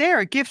gift right there,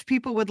 a gift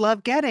people would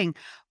love getting.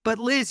 But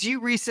Liz,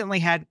 you recently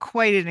had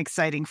quite an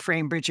exciting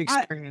FrameBridge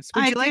experience.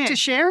 Would you like to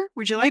share?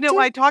 Would you like to?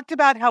 I talked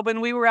about how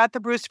when we were at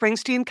the Bruce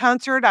Springsteen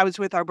concert, I was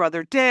with our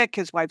brother Dick,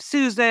 his wife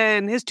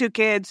Susan, his two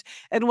kids,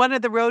 and one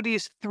of the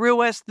roadies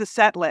threw us the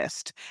set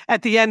list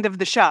at the end of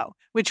the show,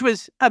 which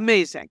was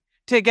amazing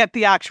to get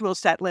the actual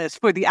set list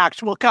for the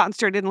actual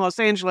concert in Los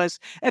Angeles.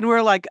 And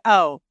we're like,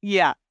 oh,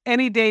 yeah.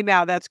 Any day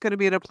now, that's going to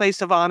be in a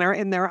place of honor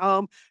in their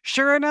home.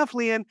 Sure enough,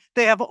 Leon,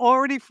 they have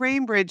already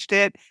FrameBridged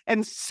it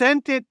and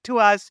sent it to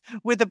us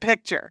with a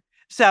picture.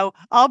 So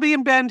I'll be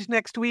in Bend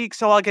next week,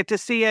 so I'll get to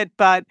see it.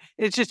 But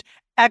it's just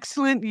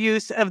excellent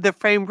use of the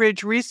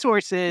FrameBridge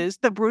resources,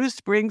 the Bruce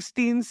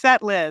Springsteen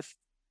set list.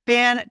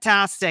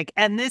 Fantastic.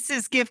 And this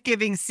is gift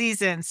giving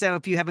season. So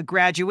if you have a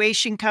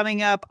graduation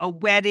coming up, a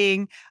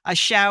wedding, a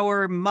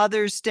shower,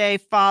 Mother's Day,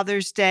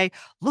 Father's Day,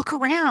 look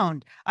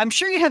around. I'm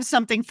sure you have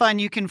something fun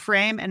you can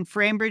frame, and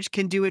FrameBridge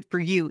can do it for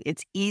you.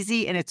 It's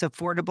easy and it's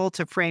affordable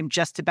to frame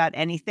just about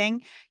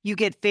anything. You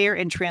get fair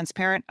and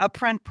transparent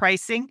upfront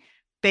pricing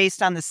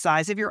based on the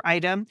size of your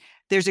item.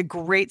 There's a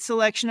great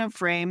selection of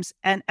frames.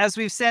 And as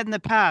we've said in the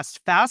past,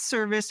 fast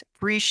service,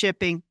 free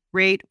shipping,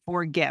 great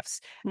for gifts.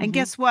 And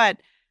guess what?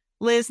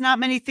 Liz, not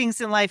many things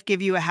in life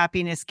give you a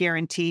happiness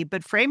guarantee,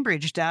 but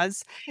FrameBridge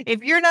does.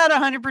 If you're not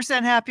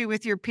 100% happy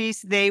with your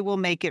piece, they will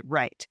make it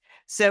right.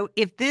 So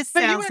if this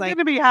sounds like... You're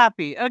going to be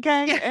happy,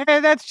 okay?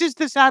 That's just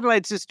the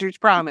Satellite Sisters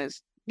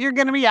promise. You're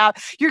going to be out.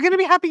 You're going to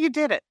be happy you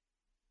did it.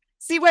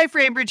 See why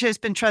FrameBridge has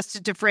been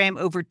trusted to frame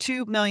over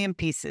 2 million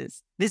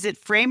pieces.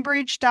 Visit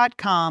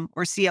framebridge.com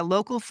or see a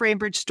local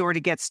FrameBridge store to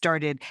get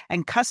started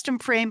and custom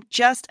frame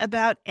just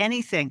about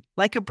anything,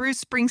 like a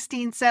Bruce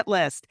Springsteen set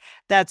list.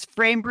 That's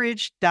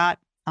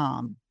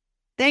framebridge.com.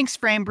 Thanks,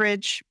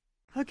 FrameBridge.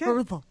 Okay.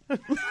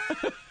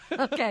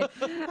 Okay.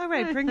 All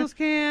right. Pringles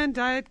can,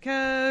 Diet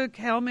Coke,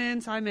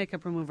 Hellman's eye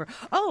makeup remover.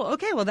 Oh,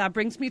 okay. Well, that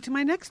brings me to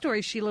my next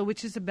story, Sheila,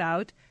 which is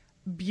about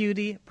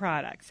beauty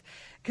products.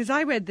 Because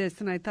I read this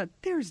and I thought,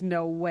 there's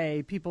no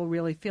way people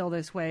really feel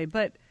this way.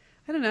 But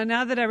I don't know.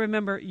 Now that I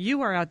remember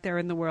you are out there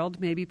in the world,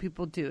 maybe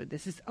people do.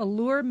 This is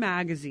Allure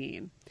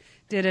Magazine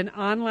did an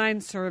online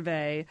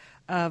survey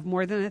of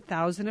more than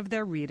 1,000 of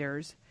their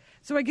readers.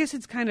 So I guess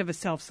it's kind of a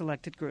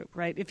self-selected group,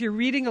 right? If you're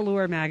reading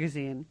Allure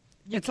Magazine,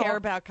 you care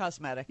about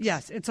cosmetics.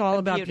 Yes, it's all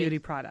about beauty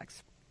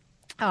products.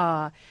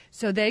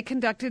 So they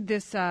conducted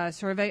this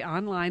survey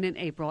online in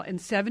April, and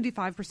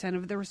 75%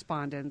 of the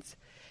respondents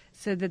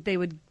said that they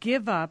would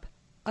give up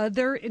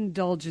other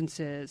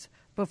indulgences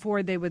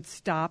before they would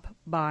stop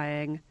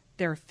buying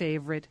their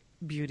favorite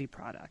beauty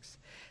products.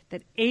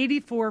 That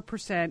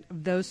 84%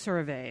 of those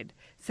surveyed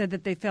said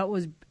that they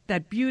felt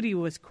that beauty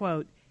was,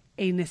 quote,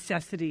 a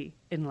necessity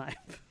in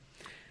life.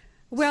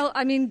 Well,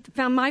 I mean,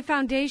 my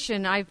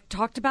foundation, I've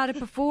talked about it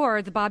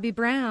before, the Bobbi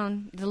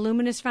Brown, the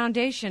Luminous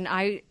Foundation.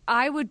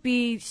 I would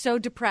be so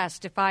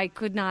depressed if I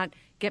could not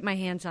get my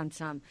hands on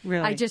some.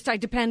 Really? I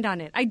depend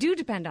on it. I do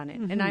depend on it,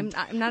 and I'm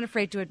not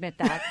afraid to admit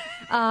that.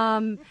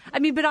 I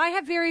mean, but I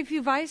have very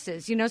few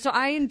vices, so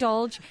I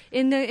indulge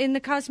in the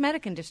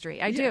cosmetic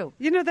industry. I do.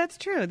 That's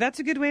true. That's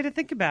a good way to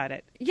think about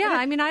it. Yeah,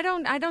 I mean, I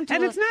don't do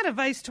And it's not a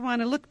vice to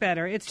want to look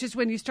better. It's just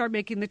when you start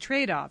making the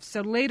trade-offs.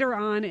 So later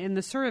on in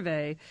the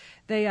survey,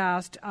 they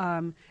asked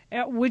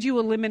Would you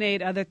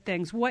eliminate other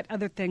things? What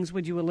other things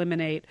would you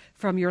eliminate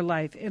from your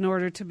life in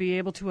order to be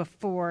able to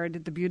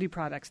afford the beauty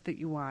products that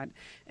you want?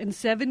 And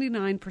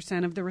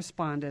 79% of the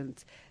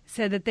respondents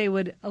said that they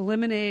would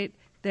eliminate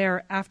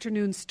their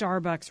afternoon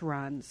Starbucks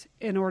runs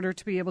in order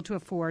to be able to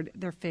afford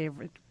their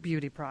favorite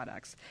beauty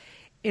products.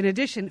 In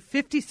addition,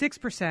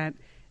 56%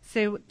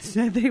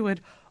 said they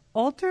would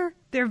alter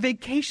their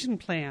vacation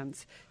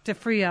plans to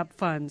free up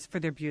funds for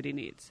their beauty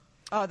needs.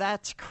 Oh,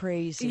 that's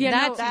crazy.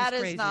 Yeah, that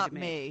is crazy not to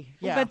me.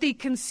 Yeah. But the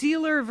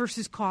concealer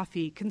versus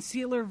coffee.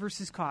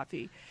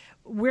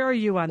 Where are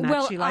you on that,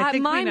 well, Sheila? I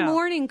think my we know.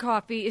 morning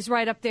coffee is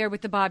right up there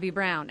with the Bobbi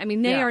Brown. I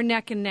mean, they are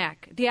neck and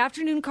neck. The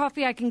afternoon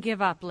coffee I can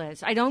give up,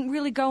 Liz. I don't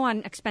really go on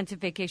expensive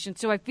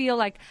vacations, so I feel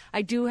like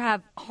I do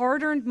have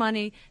hard-earned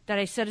money that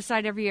I set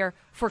aside every year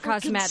for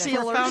cosmetics.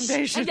 Concealers.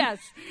 Foundation. Yes,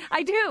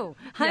 I do.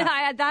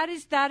 Yeah.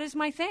 That is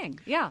my thing.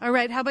 Yeah. All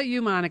right. How about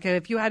you, Monica?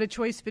 If you had a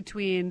choice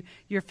between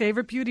your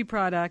favorite beauty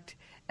product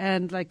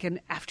and like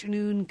an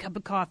afternoon cup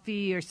of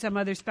coffee or some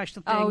other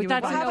special thing. Oh, you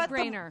that's would a buy.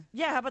 no-brainer.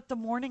 How about the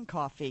morning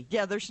coffee?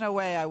 Yeah, there's no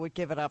way I would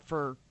give it up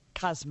for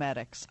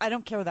cosmetics. I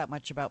don't care that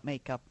much about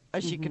makeup,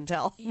 as you can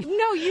tell.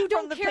 No, you From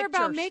don't the care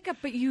about pictures. makeup,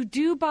 but you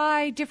do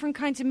buy different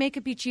kinds of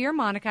makeup each year,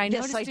 Monica. I Yes,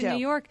 noticed I in do. New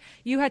York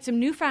you had some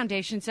new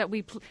foundations that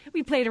we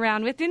played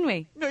around with, didn't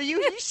we? No,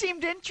 you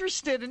seemed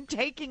interested in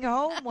taking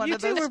home one You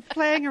of two those were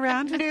playing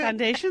around with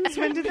foundations?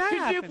 When did that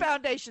happen? new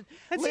foundations.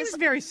 That seems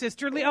very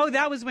sisterly. Oh,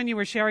 that was when you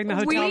were sharing the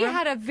hotel We room?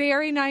 had a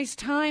very nice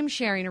time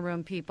sharing a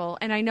room, people,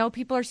 and I know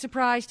people are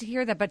surprised to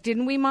hear that, but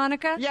didn't we,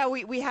 Monica? Yeah,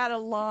 we had a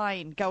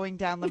line going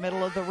down the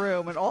middle of the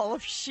room, and all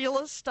of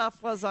Sheila's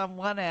stuff was on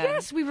one end.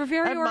 Yes, we were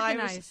very and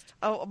organized.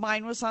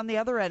 Mine was on the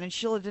other end. And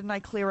Sheila, didn't I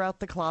clear out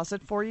the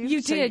closet for you?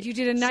 You did. You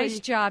did a nice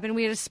job. And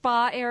we had a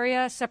spa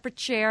area, a separate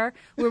chair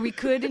where we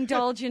could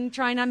indulge in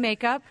trying on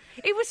makeup.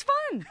 It was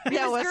fun.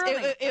 Yeah,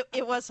 girly.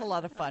 it was a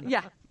lot of fun.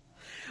 Yeah.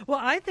 Well,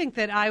 I think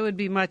that I would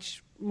be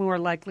much more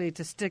likely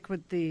to stick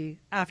with the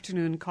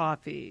afternoon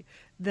coffee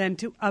than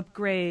to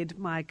upgrade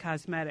my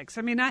cosmetics.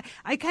 I mean,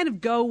 I kind of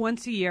go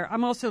once a year.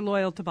 I'm also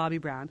loyal to Bobbi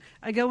Brown.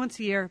 I go once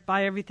a year,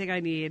 buy everything I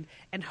need,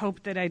 and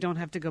hope that I don't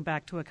have to go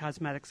back to a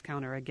cosmetics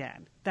counter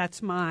again.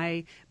 That's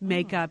my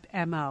makeup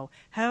MO.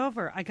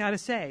 However, I got to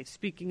say,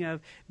 speaking of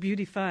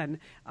beauty fun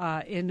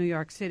in New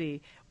York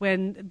City,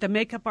 when the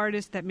makeup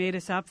artist that made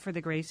us up for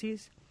the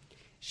Gracies,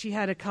 she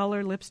had a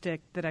color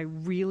lipstick that I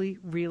really,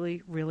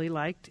 really, really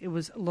liked. It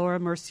was Laura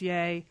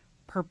Mercier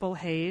Purple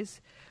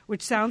Haze,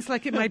 which sounds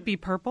like it might be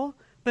purple,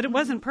 but it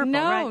wasn't purple,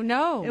 right?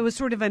 No. It was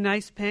sort of a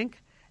nice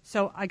pink.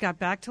 So I got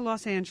back to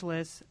Los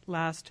Angeles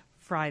last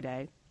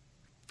Friday,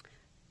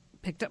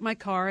 picked up my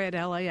car at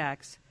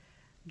LAX,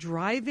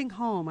 driving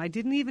home. I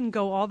didn't even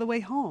go all the way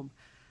home.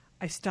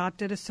 I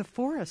stopped at a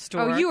Sephora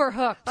store. Oh, you were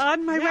hooked.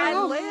 On my way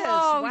home. Liz.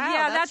 Oh, Wow,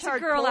 yeah, that's that's a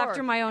girl hardcore.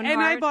 after my own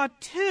And heart. I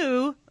bought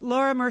 2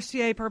 Laura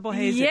Mercier Purple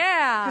Hazes.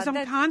 Yeah, Because I'm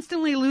that-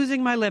 constantly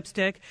losing my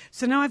lipstick.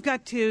 So now I've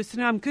got 2. So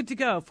now I'm good to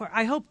go. For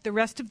I hope the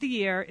rest of the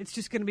year, it's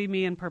just going to be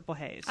me and Purple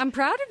Haze. I'm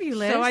proud of you,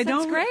 Liz. so I That's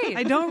don't, great.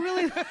 I don't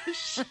really...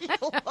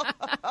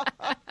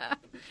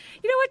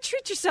 You know what?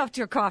 Treat yourself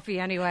to a coffee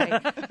anyway.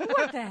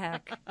 What the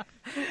heck?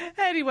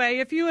 Anyway,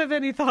 if you have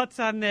any thoughts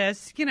on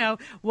this,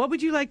 what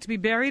would you like to be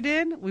buried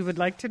in? We would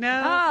like to know.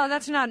 Oh,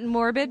 that's not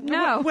morbid.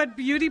 No. What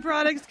beauty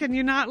products can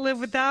you not live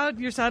without?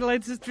 Your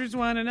Satellite Sisters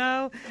want to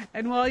know.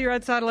 And while you're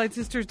at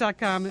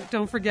SatelliteSisters.com,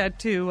 don't forget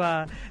to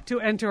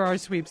enter our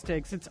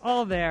sweepstakes. It's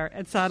all there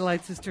at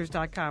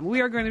SatelliteSisters.com.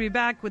 We are going to be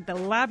back with the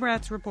Lab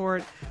Rats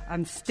report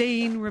on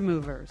stain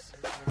removers.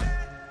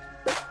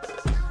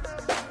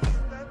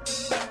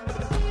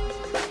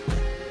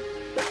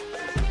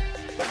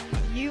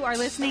 You are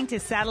listening to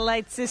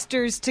Satellite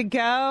Sisters to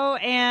Go.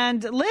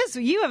 And Liz,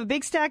 you have a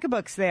big stack of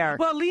books there.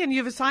 Well, Leon,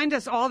 you've assigned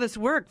us all this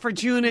work for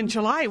June and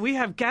July. We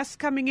have guests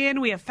coming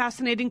in. We have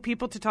fascinating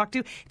people to talk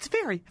to. It's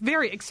very,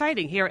 very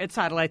exciting here at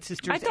Satellite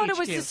Sisters I thought it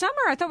was HQ. the summer.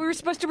 I thought we were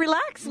supposed to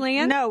relax,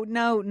 Leanne.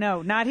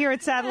 No, not here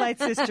at Satellite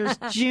Sisters.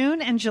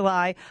 June and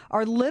July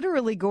are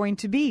literally going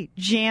to be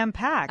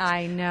jam-packed.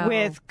 I know.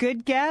 With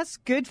good guests,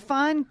 good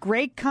fun,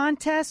 great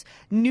contests,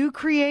 new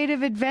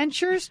creative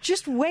adventures.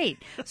 Just wait.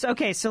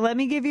 So let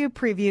me give you a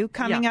preview.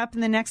 Coming up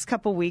in the next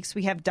couple weeks,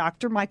 we have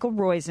Dr. Michael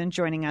Roizen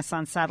joining us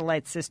on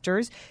Satellite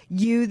Sisters.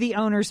 You, the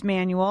Owner's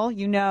Manual.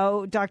 You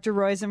know Dr.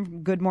 Roizen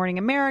from Good Morning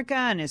America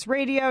and his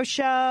radio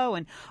show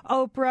and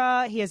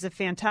Oprah. He has a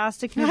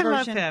fantastic new I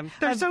love version. him.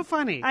 They're so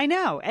funny. I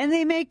know. And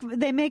they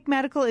make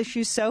medical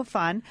issues so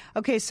fun.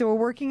 Okay, so we're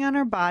working on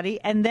our body,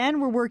 and then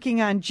we're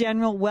working on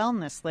general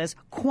wellness, Liz.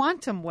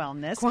 Quantum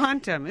wellness.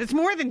 Quantum. It's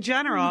more than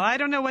general. I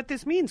don't know what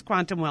this means,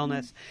 quantum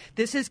wellness.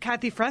 This is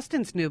Kathy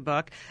Freston's new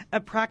book, A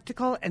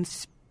Practical and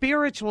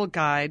spiritual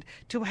guide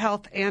to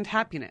health and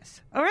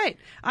happiness. All right.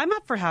 I'm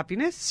up for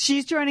happiness.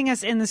 She's joining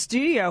us in the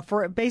studio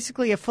for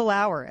basically a full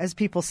hour, as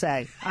people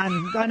say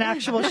on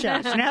actual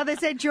shows. You know how they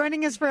say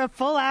joining us for a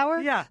full hour?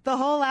 Yeah. The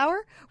whole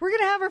hour? We're going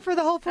to have her for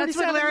the whole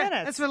 47 minutes.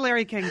 That's what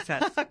Larry King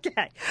says.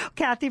 Okay.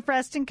 Kathy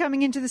Preston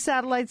coming into the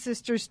Satellite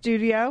Sisters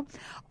studio.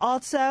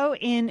 Also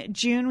in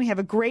June, we have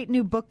a great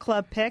new book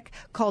club pick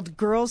called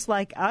Girls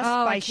Like Us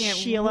by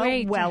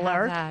Sheila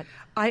Weller.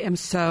 I am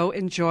so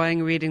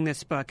enjoying reading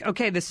this book.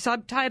 Okay, the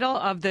subtitle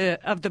of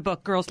the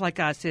book, Girls Like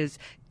Us, is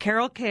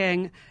Carole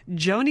King,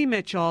 Joni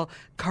Mitchell,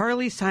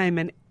 Carly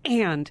Simon,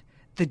 and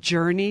The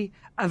Journey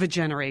of a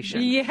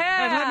Generation. Yeah.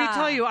 And let me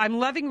tell you, I'm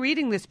loving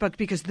reading this book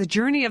because the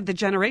journey of the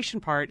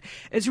generation part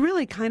is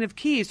really kind of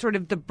key, sort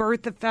of the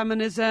birth of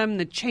feminism,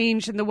 the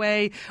change in the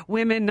way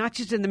women, not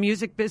just in the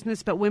music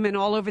business, but women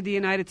all over the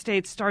United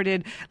States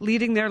started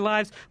leading their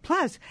lives.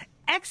 Plus,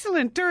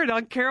 excellent dirt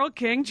on Carole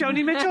King,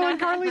 Joni Mitchell, and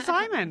Carly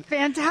Simon.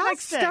 Fantastic. Like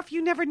stuff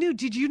you never knew.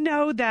 Did you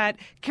know that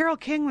Carole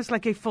King was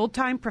like a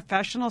full-time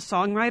professional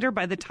songwriter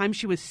by the time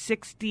she was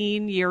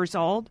 16 years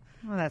old?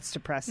 Well, that's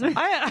depressing.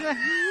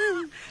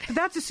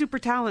 That's a super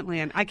talent,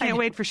 Leanne. I can't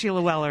wait for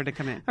Sheila Weller to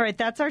come in. All right,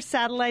 that's our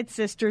Satellite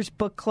Sisters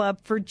book club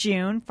for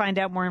June. Find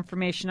out more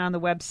information on the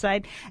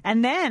website.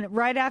 And then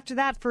right after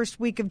that, first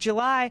week of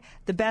July,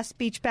 the Best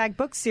Beach Bag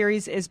Book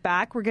Series is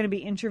back. We're going to be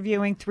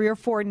interviewing 3 or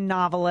 4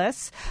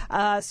 novelists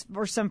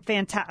for some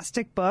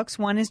fantastic books.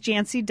 One is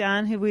Jancy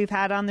Dunn, who we've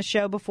had on the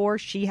show before.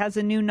 She has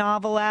a new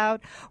novel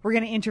out. We're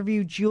going to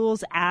interview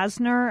Jules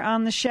Asner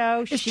on the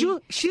show.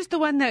 She's the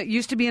one that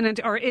used to be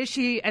or is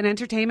she an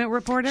entertainment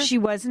reporter? She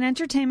was an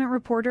entertainment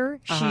reporter.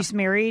 She's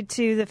married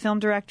to the film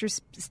director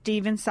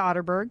Steven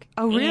Soderbergh.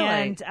 Oh,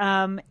 really?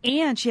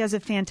 And she has a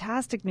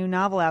fantastic new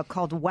novel out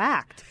called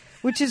Whacked,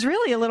 which is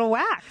really a little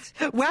whacked.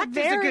 Whacked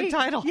is a good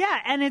title. Yeah,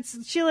 and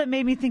it's, Sheila, it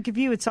made me think of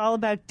you. It's all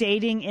about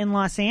dating in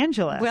Los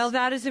Angeles. Well,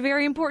 that is a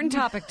very important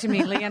topic to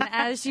me, Leanne,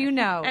 as you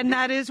know. And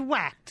that is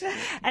Whacked.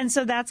 And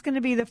so that's going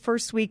to be the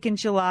first week in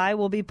July.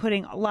 We'll be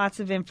putting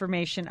lots of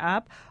information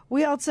up.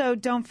 We also,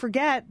 don't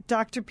forget,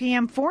 Dr.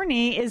 P.M.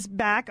 Forney is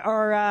back,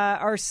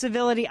 our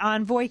civility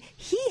envoy.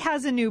 He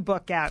has a new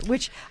book out,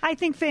 which I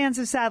think fans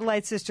of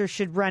Satellite Sisters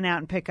should run out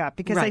and pick up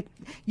because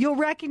you'll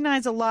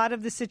recognize a lot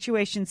of the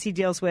situations he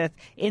deals with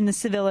in the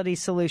civility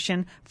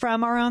solution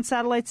from our own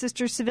Satellite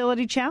Sisters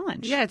Civility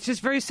Challenge. Yeah, it's just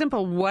very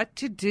simple. What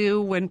to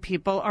do when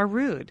people are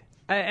rude.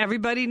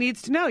 Everybody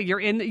needs to know.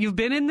 You've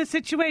been in the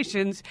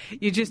situations.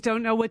 You just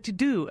don't know what to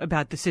do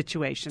about the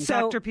situation.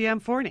 So, Dr. P.M.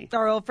 Forney.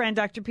 Our old friend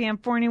Dr. P.M.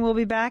 Forney will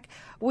be back.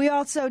 We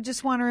also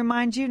just want to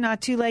remind you, not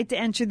too late to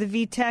enter the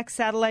VTech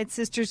Satellite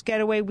Sisters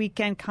Getaway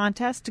Weekend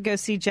Contest to go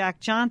see Jack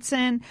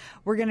Johnson.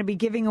 We're going to be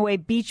giving away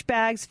beach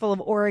bags full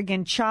of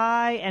Oregon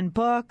chai and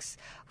books.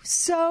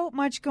 So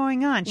much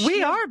going on.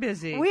 We are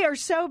busy. We are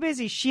so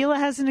busy. Sheila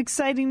has an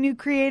exciting new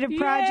creative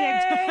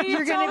project.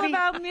 You're going to be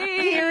about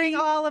hearing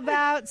all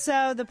about.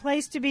 So the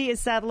place to be is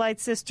Satellite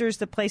Sisters.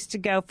 The place to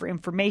go for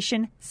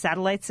information,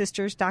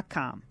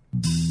 satellitesisters.com.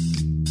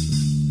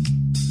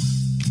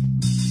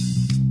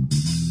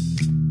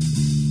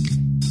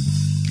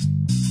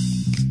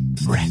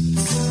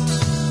 Rats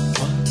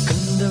walk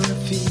under her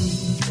feet.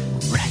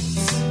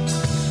 Rats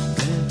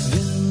live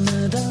in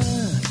the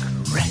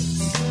dark.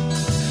 Rats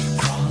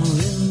crawl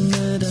in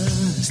the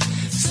dust,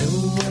 so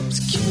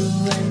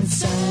obscure and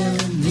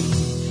silently.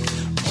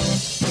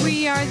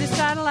 We are the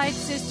Satellite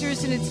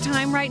Sisters, and it's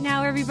time right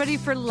now, everybody,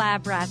 for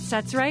Lab Rats.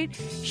 That's right.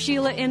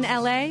 Sheila in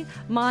L.A.,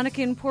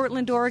 Monica in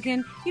Portland,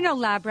 Oregon. You know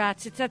Lab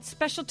Rats. It's that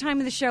special time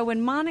of the show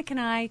when Monica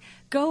and I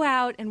go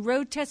out and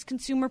road test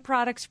consumer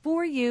products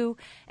for you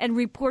and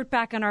report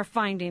back on our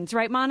findings.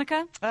 Right,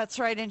 Monica? That's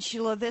right. And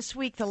Sheila, this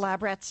week the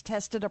Lab Rats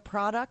tested a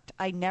product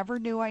I never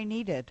knew I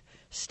needed.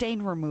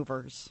 Stain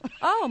removers.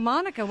 Oh,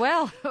 Monica,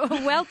 well,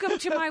 welcome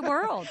to my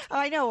world.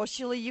 I know. Well,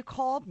 Sheila, you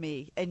called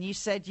me and you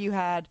said you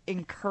had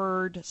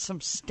incurred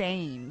some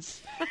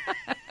stains.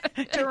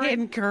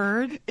 During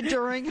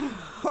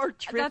our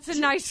trip. That's a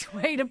nice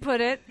way to put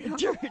it.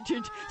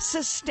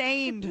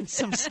 Sustained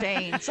some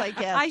stains, I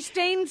guess. I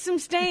stained some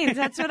stains.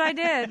 That's what I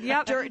did.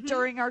 Yep.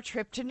 During our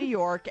trip to New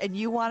York, and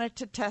you wanted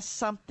to test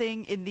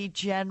something in the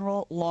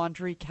general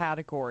laundry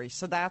category.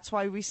 So that's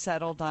why we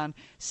settled on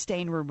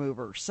stain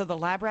removers. So the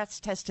Lab Rats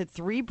tested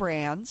 3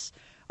 brands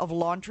of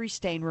laundry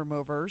stain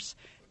removers.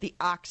 The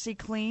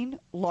OxyClean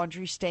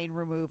laundry stain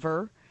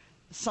remover,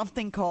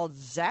 something called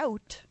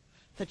Zout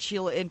that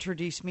Sheila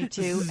introduced me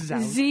to.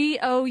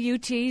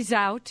 Z-O-U-T,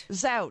 Zout.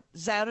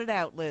 Zout it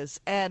out, Liz.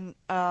 And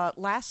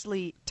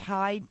lastly,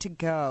 Tide to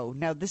Go.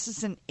 Now, this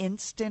is an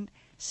instant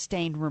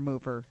stain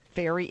remover.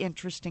 Very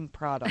interesting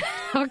product.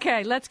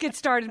 Okay, let's get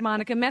started,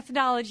 Monica.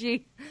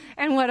 Methodology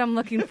and what I'm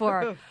looking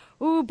for.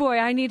 Oh, boy,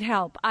 I need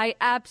help. I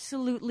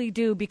absolutely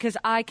do, because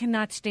I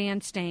cannot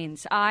stand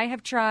stains. I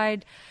have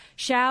tried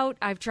Shout,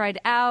 I've tried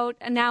Out,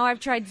 and now I've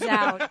tried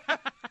Zout.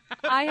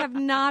 I have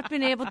not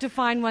been able to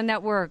find one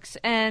that works.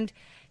 And,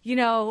 you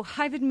know,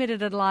 I've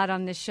admitted a lot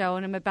on this show,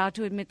 and I'm about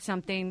to admit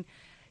something,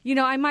 you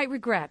know, I might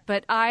regret.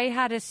 But I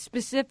had a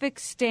specific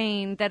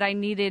stain that I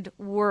needed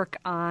work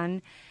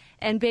on.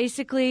 And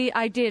basically,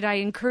 I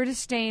incurred a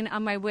stain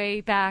on my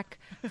way back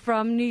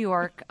from New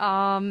York.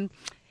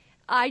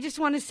 I just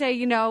want to say,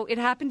 it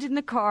happened in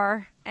the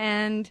car,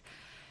 and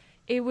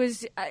it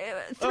was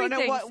three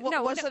things.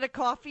 Was it a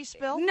coffee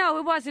spill? No,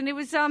 it wasn't. It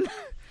was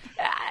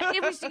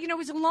it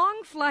was a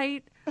long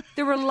flight.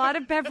 There were a lot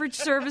of beverage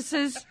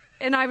services,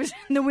 and I was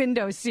in the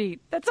window seat.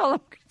 That's all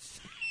I'm going to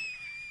say.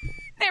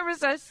 There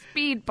was a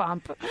speed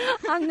bump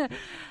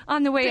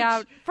on the way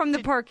out from the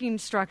parking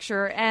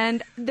structure,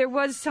 and there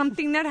was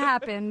something that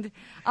happened.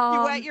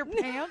 You wet your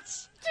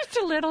pants? Just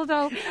a little,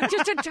 though.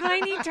 Just a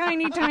tiny,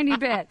 tiny, tiny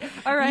bit.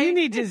 All right? You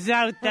need to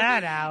zout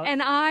that out.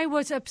 And I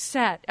was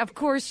upset. Of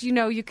course,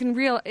 you can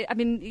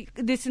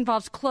this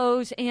involves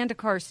clothes and a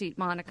car seat,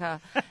 Monica.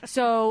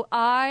 So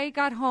I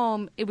got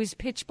home. It was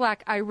pitch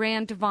black. I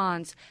ran to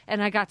Vons,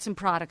 and I got some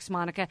products,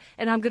 Monica,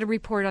 and I'm going to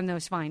report on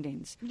those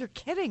findings. You're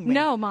kidding me.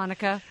 No,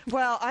 Monica.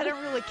 Well, I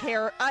don't really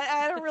care.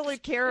 I don't really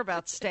care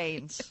about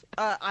stains.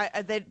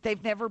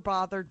 They've never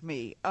bothered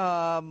me.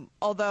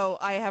 Although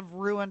I have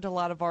ruined a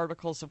lot of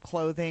articles of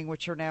clothing,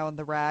 which are now in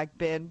the rag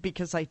bin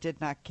because I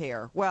did not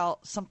care. Well,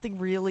 something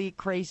really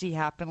crazy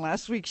happened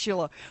last week,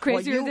 Sheila.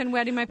 Crazier than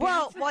wetting my pants?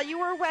 Well, while you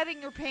were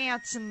wetting your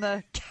pants in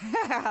the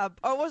cab.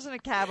 Oh, it wasn't a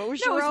cab. It was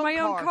your own car. No, it was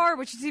my own car,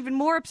 which is even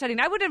more upsetting.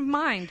 I wouldn't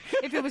mind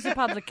if it was a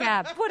public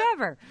cab.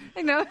 Whatever.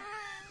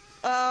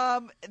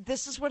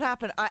 This is what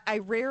happened. I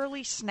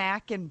rarely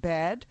snack in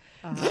bed,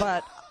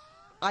 but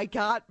I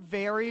got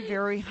very,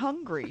 very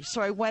hungry.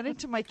 So I went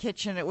into my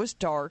kitchen. It was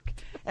dark,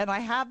 and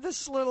I have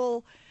this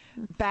little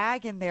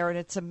bag in there, and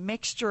it's a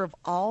mixture of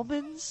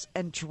almonds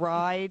and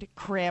dried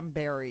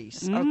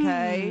cranberries.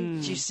 Okay,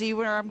 do you see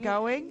where I'm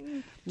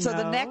going? So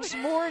the next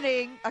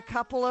morning,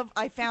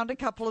 I found a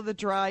couple of the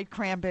dried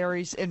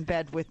cranberries in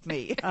bed with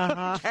me.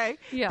 Okay,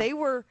 they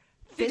were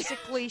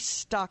physically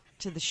stuck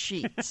to the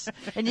sheets,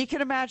 and you can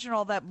imagine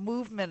all that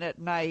movement at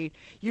night.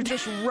 You're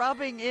just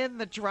rubbing in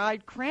the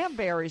dried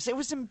cranberries. It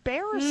was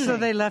embarrassing. So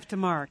they left a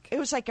mark. It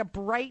was like a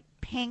bright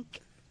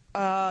pink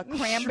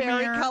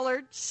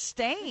cranberry-colored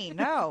stain.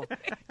 No,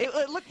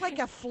 it looked like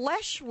a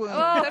flesh wound.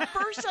 Oh. At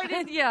first, I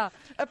didn't. I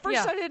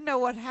didn't know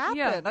what happened.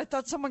 Yeah. I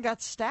thought someone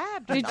got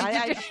stabbed.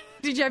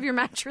 Did you have your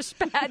mattress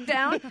pad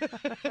down,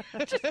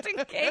 just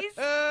in case?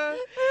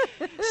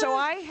 So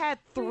I had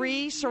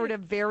 3 sort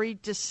of very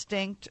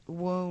distinct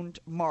wound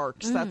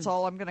marks. That's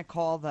all I'm going to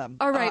call them.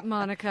 All right,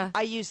 Monica.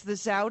 I used the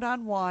Zout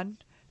on one,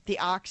 the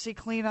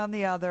OxiClean on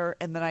the other,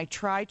 and then I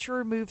tried to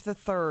remove the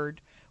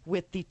third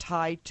with the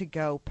Tide to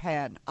Go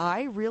pen.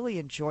 I really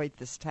enjoyed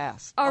this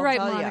test. All right,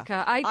 tell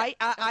Monica.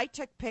 I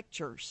took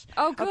pictures.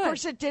 Oh, good. Of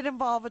course, it did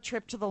involve a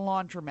trip to the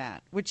laundromat,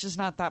 which is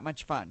not that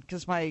much fun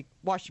because my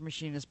washing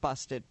machine is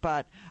busted.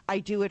 But I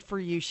do it for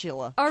you,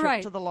 Sheila. All trip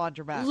right. to the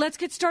laundromat. Let's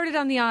get started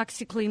on the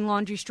OxiClean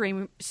laundry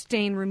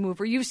stain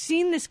remover. You've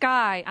seen this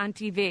guy on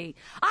TV.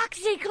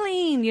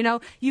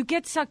 OxiClean! You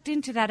get sucked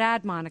into that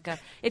ad, Monica.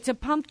 It's a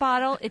pump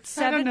bottle. It's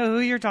 $7. I don't know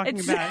who you're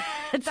talking about.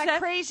 It's that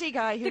crazy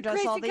guy who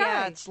does all the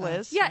ads,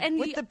 Liz. Yeah, and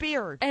with the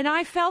beard. And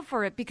I fell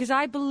for it because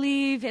I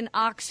believe in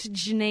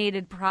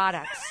oxygenated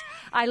products.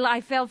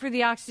 I fell for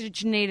the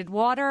oxygenated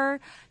water.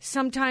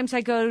 Sometimes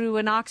I go to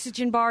an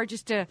oxygen bar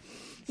just to,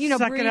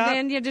 suck breathe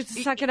in, just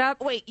to suck it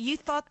up. Wait, you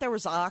thought there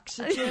was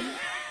oxygen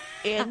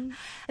in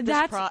in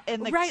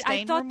the right.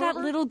 stain I thought remover? that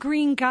little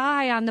green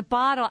guy on the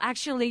bottle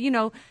actually,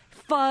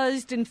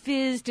 fuzzed and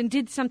fizzed and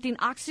did something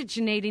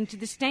oxygenating to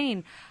the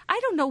stain. I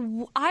don't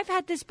know. I've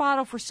had this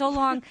bottle for so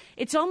long;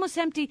 it's almost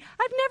empty.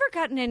 I've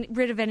never gotten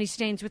rid of any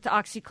stains with the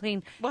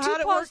OxiClean. Well, 2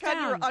 how'd it paws work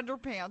down. on your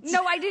underpants?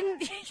 No, I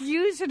didn't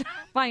use it on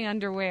my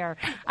underwear.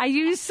 I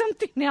used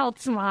something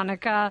else,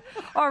 Monica.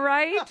 All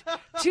right?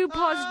 2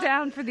 paws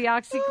down for the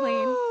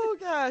OxiClean. Oh,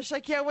 gosh.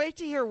 I can't wait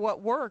to hear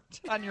what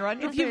worked on your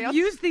underpants. If you've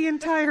used the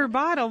entire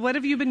bottle, what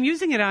have you been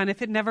using it on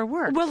if it never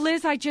worked? Well,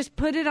 Liz, I just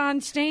put it on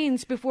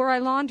stains before I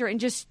launder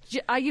and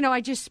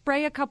I just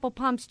spray a couple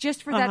pumps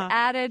just for that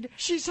added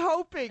She's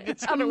hoping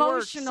it's going to work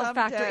emotional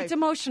someday. factor. It's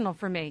emotional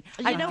for me.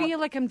 I feel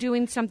like I'm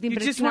doing something, you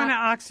but just it's not.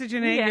 want to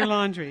oxygenate your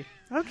laundry.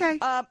 Okay.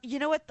 You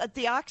know what?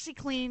 The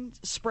OxiClean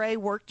spray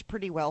worked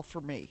pretty well for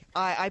me.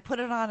 I put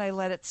it on. I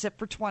let it sit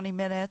for 20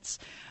 minutes.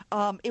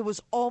 It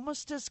was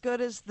almost as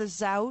good as the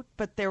Zout,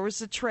 but there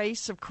was a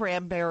trace of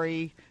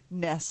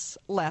cranberry-ness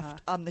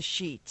left on the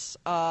sheets.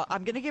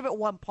 I'm going to give it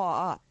 1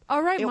 paw up.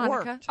 All right, it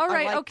Monica. Worked. All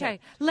right, I liked okay.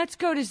 it. Let's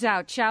go to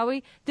Zout, shall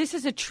we? This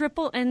is a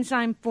triple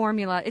enzyme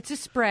formula. It's a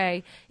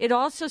spray. It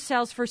also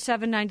sells for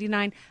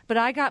 $7.99, but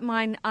I got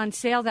mine on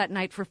sale that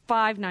night for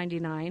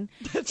 $5.99.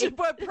 That's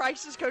what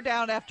prices go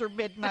down after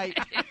midnight.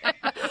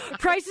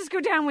 Prices go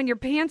down when your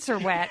pants are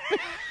wet.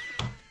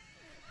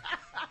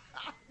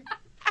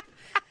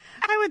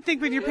 I would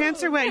think when your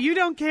pants are wet, you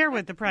don't care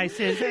what the price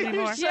is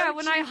anymore. Yeah,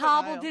 when I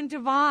hobbled into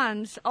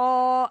Vons.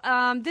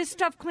 This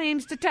stuff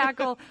claims to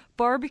tackle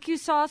barbecue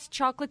sauce,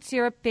 chocolate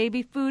syrup,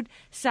 baby food,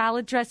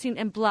 salad dressing,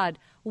 and blood.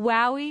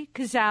 Wowie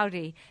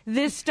kazowdy.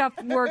 This stuff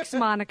works,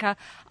 Monica.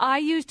 I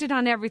used it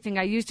on everything.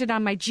 I used it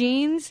on my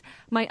jeans,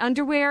 my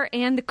underwear,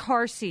 and the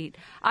car seat.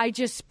 I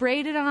just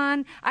sprayed it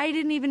on. I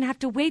didn't even have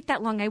to wait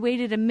that long. I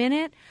waited a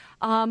minute.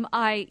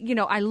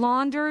 I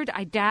laundered,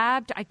 I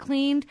dabbed, I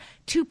cleaned.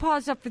 2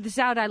 paws up for the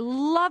Zout. I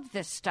love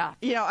this stuff.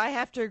 I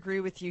have to agree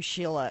with you,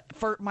 Sheila.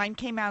 Mine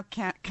came out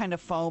kind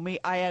of foamy.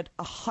 I had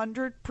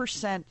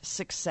 100%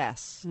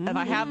 success, and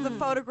I have the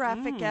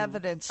photographic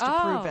evidence to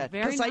prove it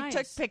very I nice.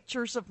 took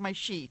pictures of my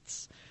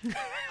sheets. 100%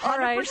 All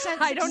right. success.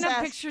 I don't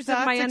have pictures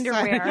of my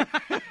underwear.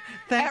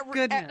 Thank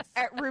goodness.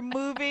 At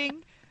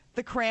removing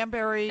the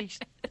cranberry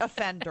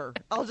offender.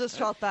 I'll just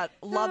felt that.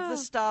 Love the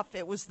stuff.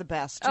 It was the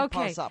best. 2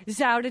 Okay, paws up.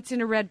 Zout, it's in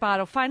a red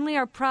bottle. Finally,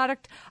 our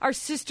product our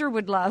sister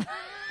would love.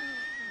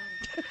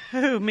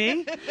 Who,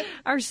 me?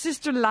 Our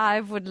sister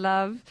Live would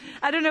love.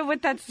 I don't know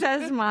what that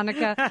says,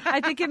 Monica.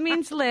 I think it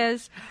means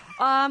Liz.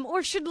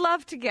 Or should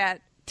love to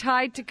get.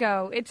 Tide to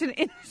Go. It's an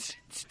instant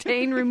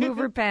stain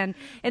remover pen,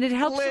 and it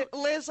helps.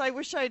 Liz, I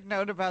wish I'd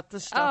known about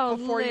this stuff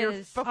before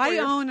Liz. I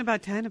own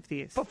about 10 of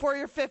these. before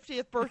your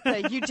 50th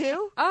birthday. You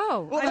do?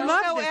 Oh, Well, I there's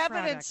love no this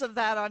evidence product. of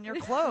that on your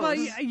clothes. Well,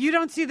 you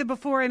don't see the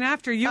before and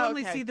after. You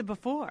only Okay. see the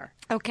before.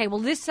 Okay, well,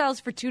 this sells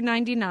for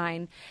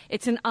 $2.99.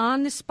 It's an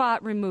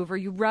on-the-spot remover.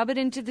 You rub it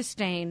into the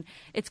stain.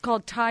 It's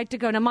called Tide to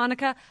Go. Now,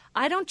 Monica,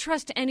 I don't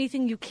trust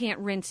anything you can't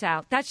rinse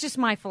out. That's just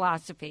my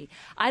philosophy.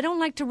 I don't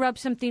like to rub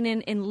something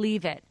in and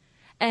leave it.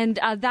 And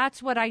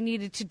that's what I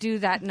needed to do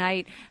that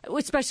night,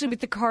 especially with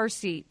the car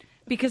seat,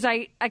 because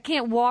I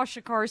can't wash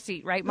a car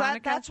seat, right,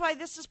 Monica? That's why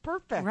this is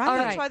perfect. Right.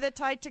 That's Right. why the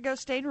Tide to Go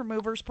stain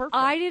remover is perfect.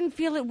 I didn't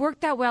feel it worked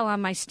that well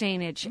on my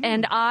stainage,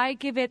 and I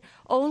give it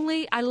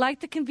I like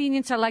the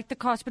convenience, I like the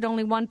cost, but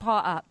only 1 paw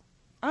up.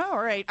 Oh,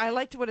 all right. I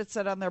liked what it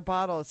said on their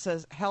bottle. It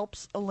says,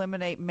 helps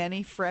eliminate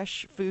many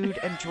fresh food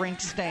and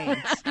drink stains.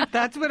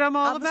 That's what I'm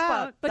all On the spot.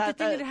 about. But the That-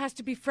 thing is, it has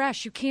to be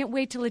fresh. You can't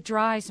wait till it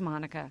dries,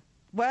 Monica.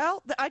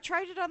 Well, I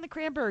tried it on the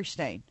cranberry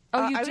stain.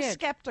 Oh, you I was did?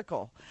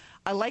 skeptical.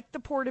 I like the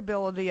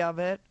portability of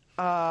it,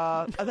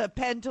 the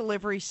pen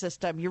delivery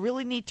system. You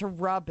really need to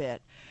rub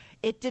it.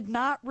 It did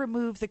not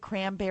remove the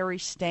cranberry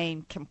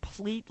stain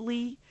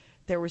completely.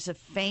 There was a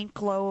faint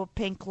glow of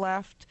pink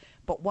left,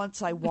 but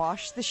once I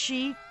washed the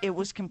sheet, it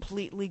was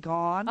completely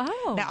gone.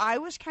 Oh. Now, I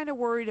was kind of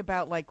worried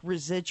about like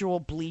residual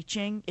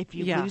bleaching if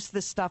you Yeah. lose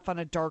this stuff on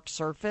a dark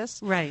surface.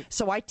 Right.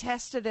 So I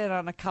tested it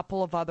on a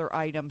couple of other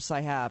items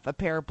I have. A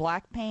pair of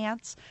black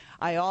pants.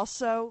 I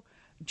also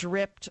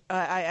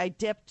I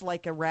dipped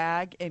like a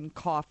rag in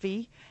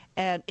coffee,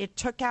 and it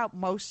took out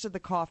most of the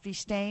coffee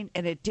stain,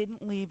 and it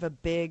didn't leave a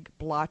big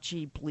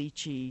blotchy,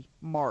 bleachy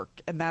mark.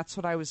 And that's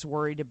what I was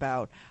worried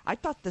about. I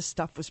thought this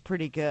stuff was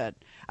pretty good.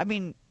 I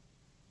mean,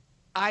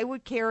 I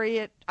would carry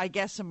it, I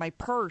guess, in my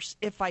purse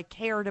if I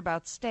cared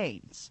about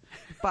stains.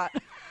 But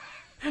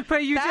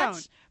But you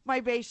that's don't. my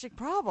basic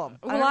problem.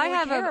 Well, don't I really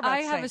have care about I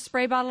have a stains.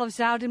 spray bottle of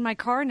Zout in my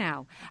car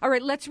now. All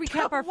right, let's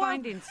recap our Well,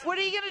 findings. What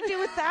are you going to do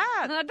with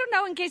that? I don't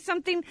know, in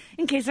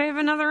case I have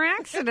another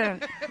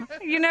accident.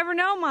 You never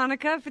know,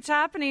 Monica. If it's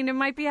happening, it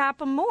might be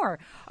happen more.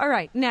 All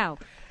right, now,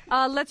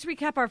 let's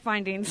recap our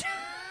findings.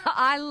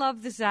 I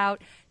love this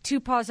out. 2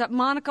 paws up.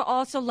 Monica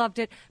also loved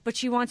it, but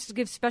she wants to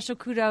give special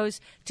kudos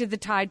to the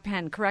Tide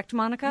pen. Correct,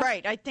 Monica?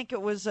 Right. I think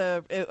it was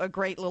a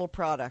great little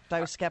product. I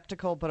was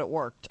skeptical, but it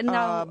worked.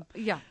 No,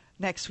 yeah.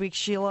 Next week,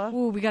 Sheila.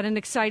 Ooh, we got an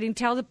exciting.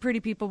 Tell the pretty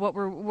people what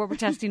we're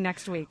testing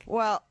next week.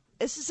 Well,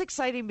 this is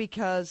exciting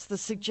because the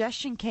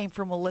suggestion came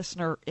from a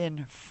listener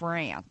in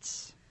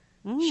France.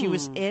 She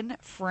was in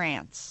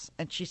France,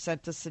 and she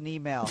sent us an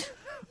email.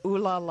 Ooh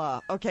la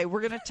la. Okay,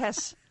 we're going to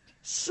test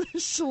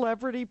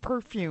celebrity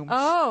perfumes.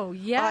 Oh,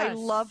 yes. I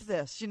love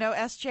this. You know,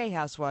 SJ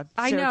has one.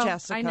 I Sarah know.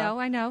 Jessica.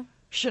 I know.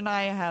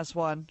 Shania has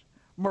one.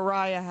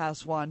 Mariah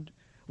has one.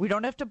 We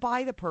don't have to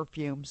buy the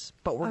perfumes,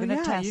 but we're going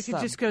to test You could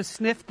them. just go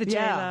sniff the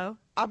J-Lo.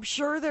 I'm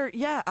sure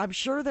I'm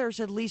sure there's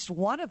at least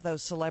one of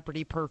those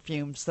celebrity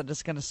perfumes that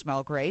is going to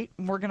smell great,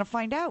 and we're going to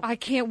find out. I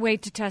can't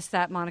wait to test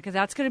that, Monica.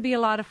 That's going to be a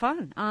lot of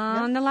fun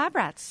on the Lab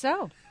Rats.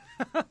 So,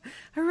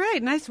 All right,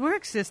 nice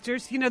work,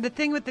 sisters. You know, the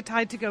thing with the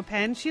Tide to Go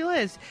pen, Sheila,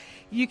 is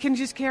you can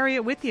just carry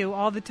it with you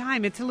all the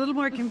time. It's a little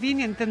more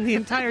convenient than the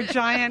entire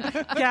giant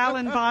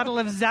gallon bottle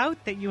of Zout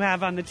that you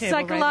have on the table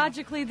right now.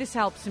 psychologically, this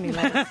helps me,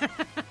 Liz.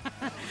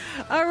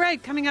 All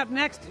right, coming up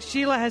next,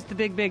 Sheila has the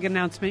big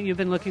announcement you've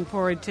been looking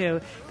forward to.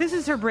 This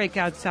is her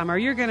breakout summer.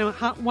 You're going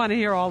to want to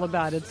hear all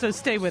about it, so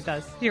stay with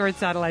us here at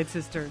Satellite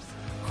Sisters.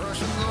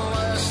 Crushing the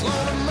last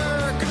lone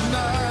American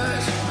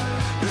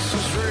night. This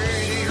is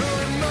radio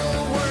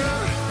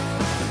nowhere.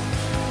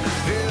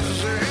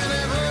 Is there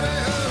anybody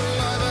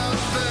alive out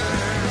there?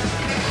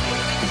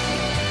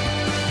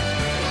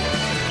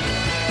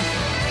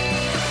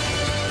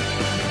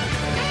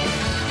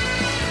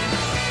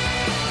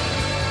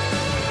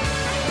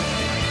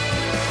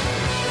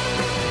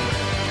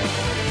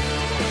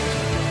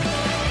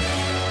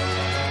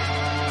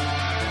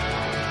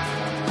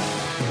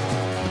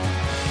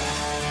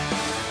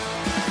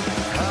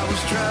 I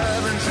was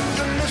driving through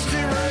the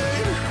misty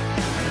rain,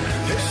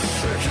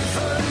 searching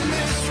for a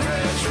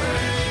misread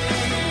train.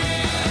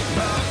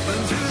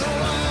 Bopping through the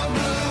wild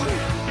blue,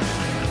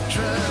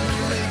 trying to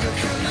make a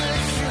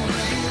connection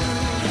with you.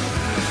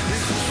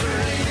 This is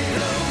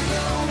radio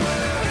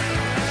nowhere.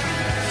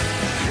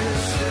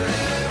 Is there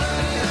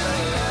anybody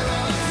alive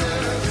out there?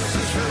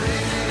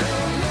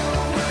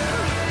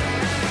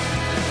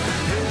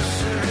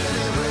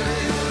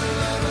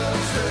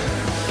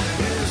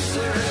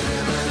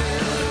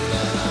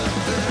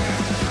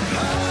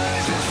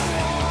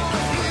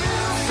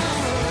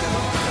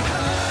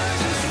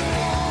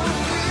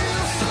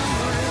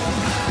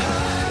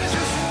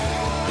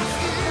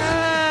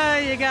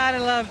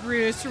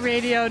 Sisters,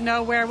 Radio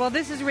Nowhere. Well,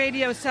 this is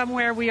Radio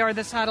Somewhere. We are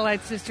the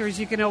Satellite Sisters.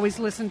 You can always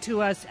listen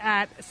to us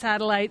at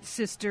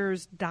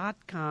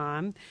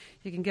satellitesisters.com.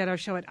 You can get our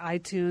show at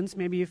iTunes.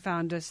 Maybe you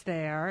found us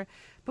there.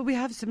 But we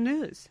have some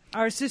news.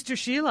 Our sister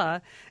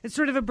Sheila, it's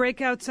sort of a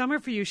breakout summer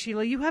for you,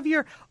 Sheila. You have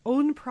your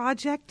own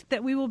project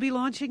that we will be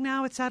launching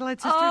now at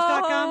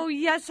satellitesisters.com. Oh,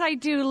 yes, I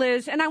do,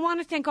 Liz. And I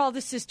want to thank all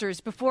the sisters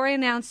before I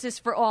announce this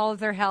for all of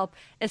their help,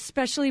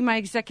 especially my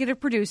executive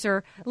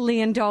producer,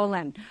 Leanne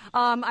Dolan.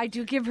 I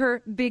do give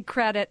her big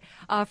credit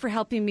for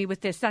helping me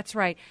with this. That's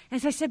right.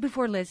 As I said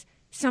before, Liz,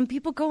 some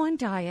people go on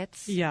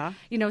diets. Yeah.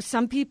 You know,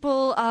 some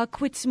people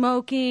quit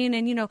smoking,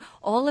 and, you know,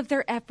 all of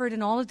their effort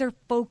and all of their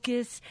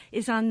focus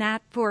is on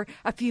that for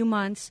a few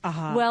months.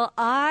 Well,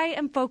 I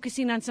am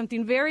focusing on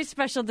something very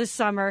special this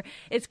summer.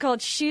 It's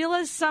called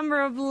Sheila's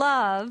Summer of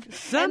Love.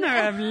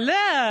 Summer of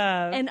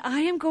Love. And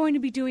I am going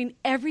to be doing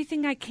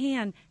everything I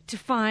can to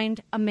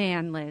find a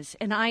man, Liz.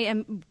 And I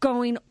am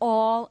going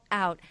all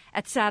out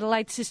at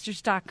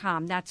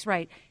satellitesisters.com. That's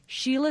right.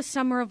 Sheila's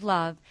Summer of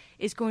Love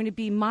is going to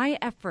be my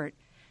effort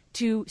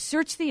to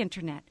search the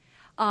internet,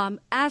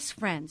 ask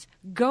friends,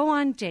 go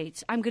on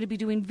dates. I'm going to be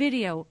doing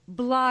video,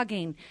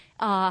 blogging,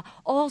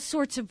 all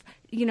sorts of,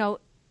 you know,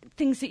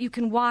 things that you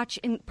can watch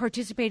and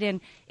participate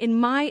in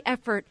my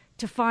effort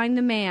to find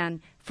the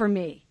man for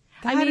me.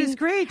 That is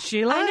great,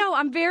 Sheila. I know.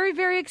 I'm very,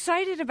 very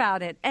excited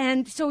about it.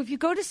 And so if you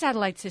go to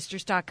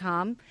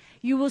satellitesisters.com,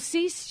 you will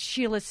see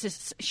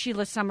Sheila's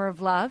Summer of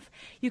Love.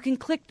 You can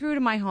click through to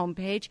my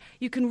homepage.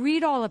 You can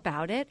read all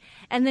about it,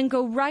 and then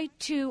go right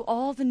to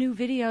all the new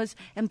videos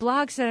and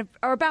blogs that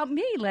are about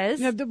me,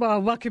 Liz. Yeah,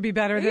 well, what could be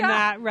better than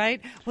that, right?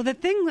 Well, the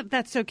thing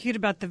that's so cute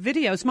about the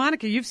videos,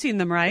 Monica, you've seen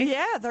them, right?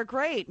 Yeah, they're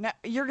great. Now,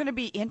 you're going to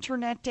be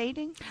internet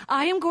dating?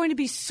 I am going to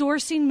be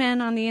sourcing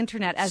men on the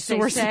internet, as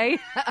they say.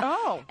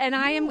 Oh. And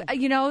I am,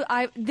 you know,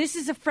 this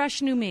is a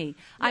fresh new me. Yeah.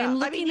 I am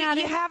looking at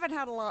it. You haven't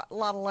had a lot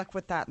of luck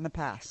with that in the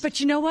past.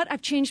 But you know what?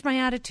 I've changed my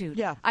attitude.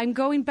 Yeah. I'm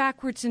going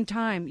backwards in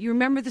time. You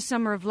remember the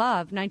Summer of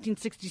Love,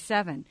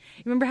 1967.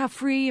 You remember how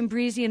free and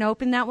breezy and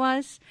open that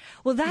was?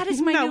 Well, that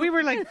is my No, new... we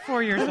were like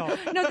 4 years old.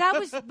 No, that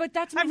was... But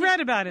that's my I've read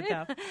about it,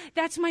 though.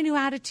 That's my new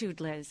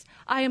attitude, Liz.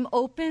 I am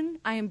open.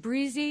 I am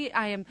breezy.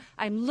 I'm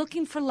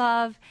looking for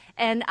love.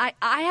 And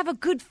I have a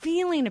good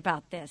feeling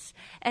about this.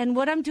 And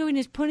what I'm doing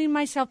is putting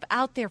myself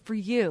out there for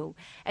you.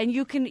 And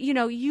you can, you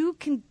know, you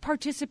can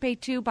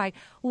participate, too, by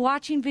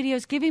watching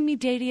videos, giving me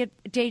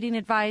dating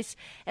advice.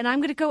 And I'm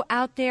going to go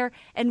out there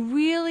and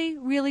really,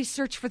 really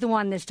search for the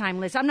one this time,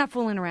 Liz. I'm not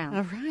fooling around.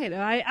 All right.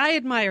 I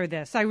admire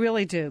this. I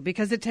really do,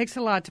 because it takes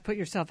a lot to put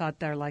yourself out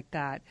there like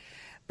that.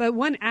 But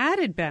one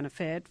added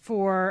benefit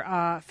for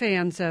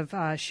fans of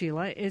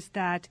Sheila is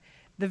that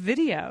the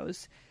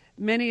videos,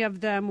 many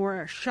of them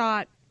were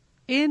shot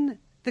in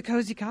the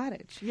Cozy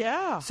Cottage.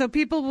 Yeah. So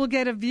people will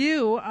get a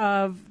view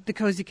of the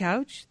Cozy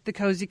Couch, the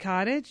Cozy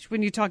Cottage.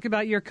 When you talk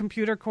about your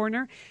computer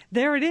corner,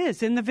 there it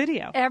is in the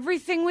video.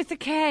 Everything with a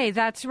K,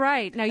 that's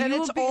right. Now, and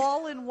it's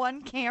all in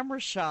one camera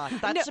shot.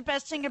 That's the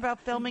best thing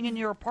about filming in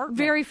your apartment.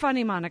 Very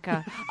funny,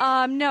 Monica.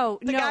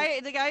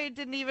 The guy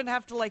didn't even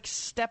have to, like,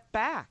 step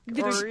back.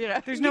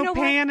 There's no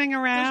panning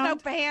around. There's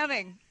no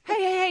panning.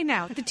 Hey,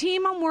 now, the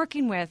team I'm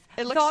working with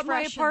thought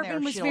my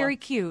apartment was very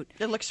cute.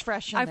 It looks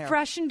fresh in there. I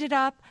freshened it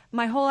up.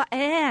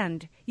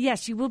 And,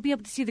 yes, you will be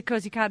able to see the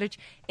Cozy Cottage,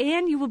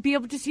 and you will be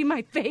able to see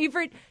my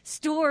favorite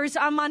stores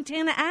on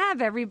Montana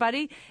Ave,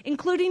 everybody,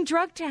 including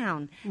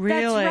Drugtown.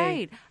 Really? That's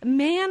right.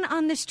 Man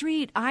on the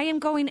street. I am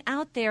going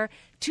out there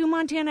to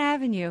Montana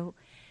Avenue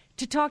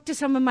to talk to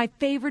some of my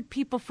favorite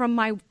people from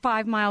my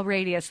 5-mile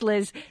radius,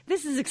 Liz.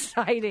 This is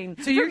exciting.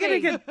 So you're going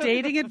to get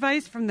dating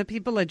advice from the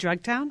people at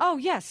Drugtown? Oh,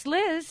 yes,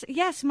 Liz.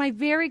 Yes, my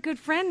very good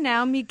friend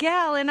now,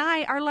 Miguel, and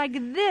I are like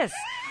this.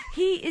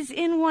 He is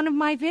in one of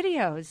my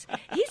videos.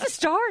 He's a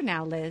star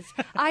now, Liz.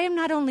 I am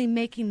not only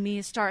making me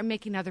a star, I'm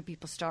making other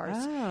people stars.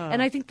 Oh.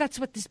 And I think that's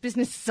what this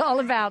business is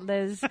all about,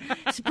 Liz.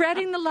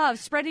 Spreading the love,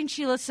 spreading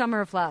Sheila's Summer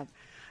of Love.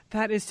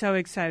 That is so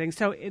exciting.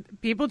 So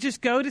people just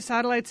go to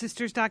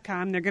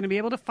satellitesisters.com. They're going to be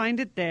able to find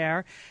it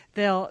there.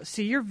 They'll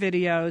see your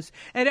videos.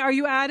 And are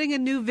you adding a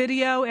new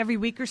video every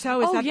week or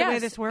so? Is that the way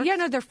this works? Yeah,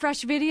 no, they're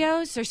fresh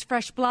videos. There's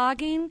fresh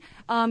blogging.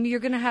 We're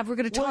going to talk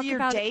about... Will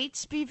your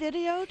dates be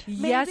videoed?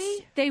 Maybe? Yes,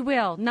 they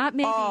will. Not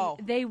maybe. Oh.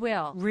 They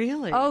will.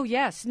 Really? Oh,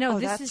 yes. No,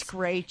 that's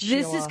great,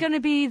 This Sheila. is going to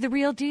be the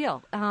real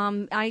deal.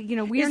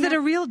 Is it a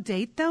real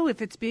date, though,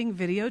 if it's being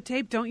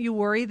videotaped? Don't you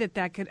worry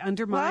that could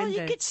undermine Well,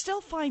 you could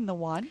still find the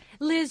one.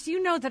 Liz,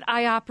 you know that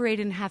I operate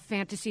in half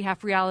fantasy,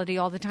 half reality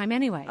all the time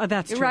anyway. Oh,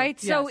 that's true. Right?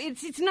 Yes. So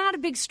it's not a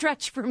big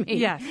stretch for me.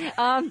 Yes.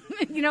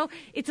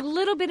 It's a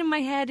little bit in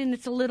my head and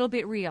it's a little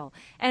bit real.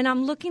 And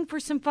I'm looking for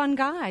some fun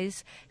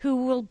guys who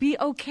will be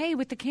okay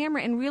with the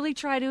camera and really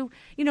try to,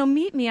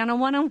 meet me on a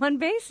one-on-one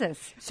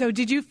basis. So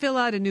did you fill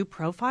out a new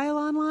profile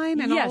online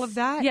and all of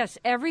that? Yes,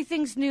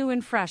 everything's new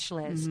and fresh,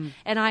 Liz. Mm-hmm.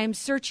 And I am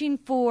searching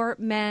for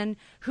men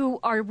who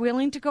are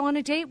willing to go on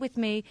a date with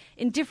me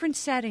in different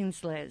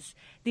settings, Liz.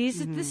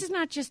 This is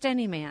not just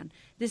any man.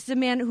 This is a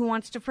man who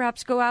wants to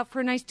perhaps go out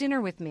for a nice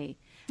dinner with me.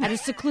 at a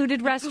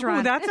secluded Ooh,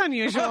 restaurant. that's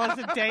unusual as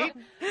a date.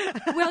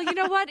 Well, you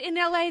know what? In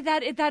LA,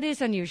 that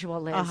is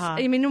unusual, Liz.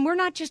 I mean, and we're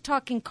not just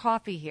talking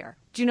coffee here.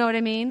 Do you know what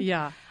I mean?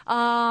 Yeah.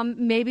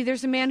 Maybe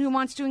there's a man who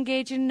wants to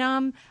engage in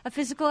a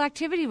physical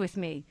activity with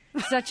me,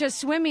 such as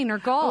swimming or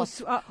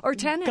golf or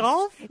tennis.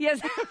 Golf?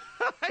 Yes.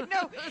 I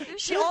know.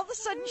 All of a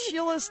sudden,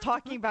 Sheila's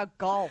talking about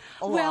golf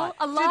a Well, lot.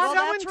 a lot. Did Well,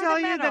 someone that's where tell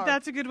the you men that are.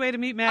 that's a good way to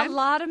meet men? A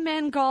lot of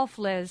men golf,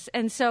 Liz.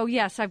 And so,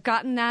 yes, I've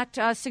gotten that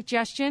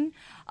suggestion.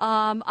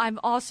 I'm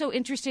also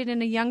interested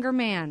in a younger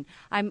man.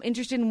 I'm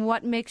interested in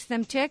what makes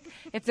them tick.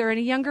 If there are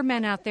any younger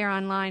men out there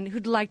online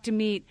who'd like to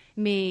meet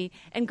me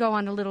and go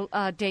on a little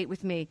date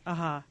with me,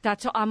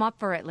 I'm up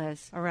for it,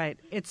 Liz. All right.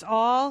 It's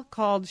all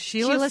called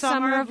Sheila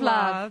Summer of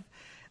Love.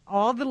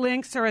 All the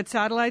links are at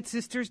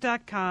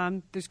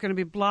SatelliteSisters.com. There's going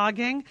to be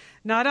blogging,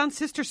 not on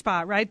Sister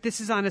Spot, right?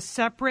 This is on a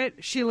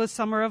separate Sheila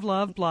Summer of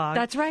Love blog.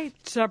 That's right.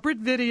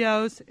 Separate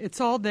videos. It's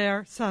all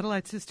there,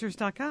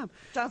 SatelliteSisters.com.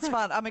 Sounds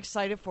fun. I'm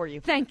excited for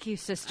you. Thank you,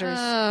 sisters.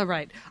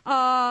 Right.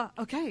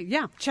 Okay,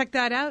 yeah. Check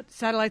that out,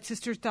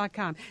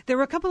 SatelliteSisters.com. There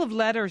were a couple of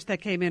letters that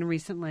came in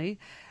recently.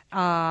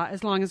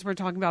 As long as we're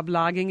talking about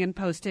blogging and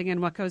posting and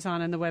what goes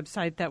on the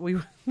website that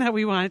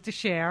we wanted to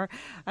share.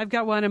 I've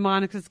got one and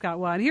Monica's got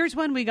one. Here's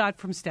one we got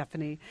from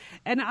Stephanie.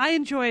 And I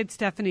enjoyed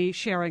Stephanie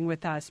sharing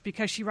with us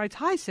because she writes,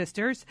 "Hi,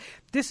 sisters.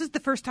 This is the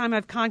first time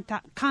I've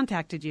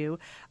contacted you.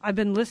 I've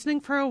been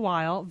listening for a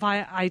while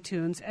via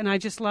iTunes, and I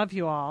just love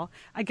you all.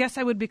 I guess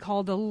I would be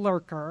called a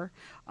lurker,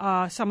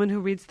 someone who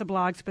reads the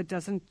blogs but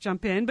doesn't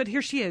jump in. But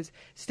here she is.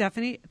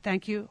 Stephanie,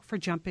 thank you for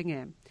jumping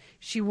in.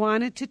 She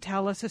wanted to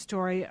tell us a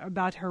story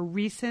about her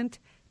recent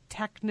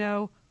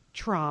techno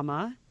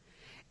trauma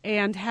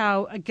and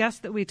how a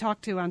guest that we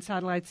talked to on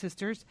Satellite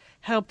Sisters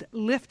helped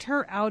lift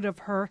her out of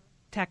her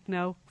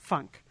techno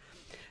funk.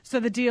 So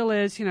the deal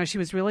is, she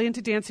was really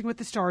into Dancing with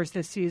the Stars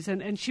this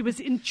season, and she was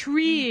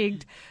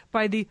intrigued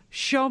by the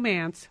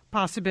showmance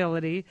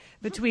possibility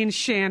between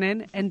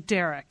Shannon and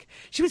Derek.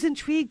 She was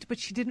intrigued, but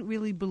she didn't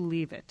really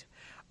believe it.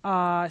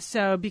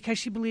 So because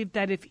she believed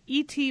that if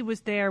E.T.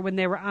 was there when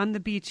they were on the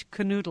beach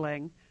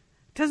canoodling,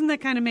 doesn't that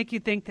kind of make you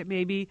think that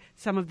maybe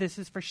some of this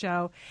is for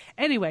show?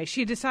 Anyway,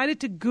 she decided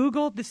to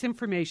Google this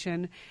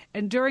information,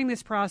 and during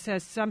this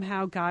process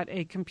somehow got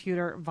a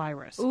computer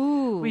virus.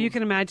 Ooh. Well, you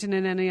can imagine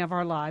in any of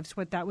our lives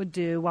what that would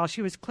do. While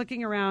she was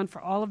clicking around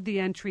for all of the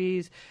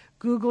entries,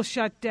 Google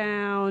shut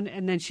down,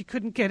 and then she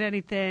couldn't get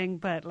anything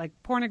but like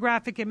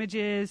pornographic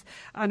images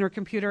on her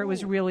computer. It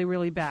was really,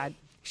 really bad.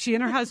 She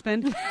and her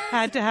husband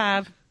had to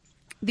have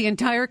the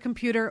entire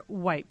computer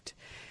wiped.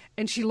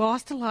 And she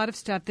lost a lot of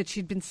stuff that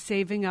she'd been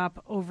saving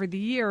up over the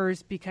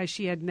years because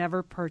she had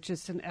never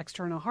purchased an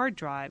external hard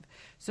drive.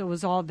 So it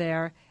was all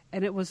there,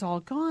 and it was all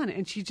gone.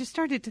 And she just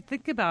started to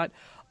think about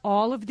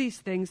all of these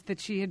things that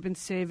she had been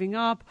saving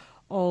up,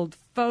 old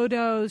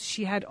photos.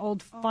 She had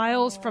old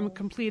files from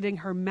completing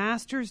her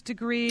master's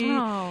degree.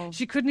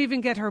 She couldn't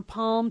even get her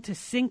Palm to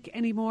sync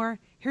anymore.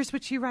 Here's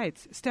what she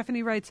writes.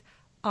 Stephanie writes,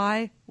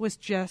 "I was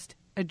just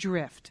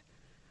adrift."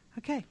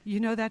 Okay, you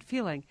know that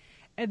feeling.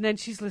 And then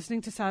she's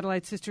listening to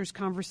Satellite Sisters'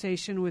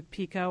 conversation with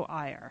Pico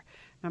Iyer.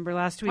 Remember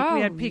last week we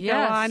had Pico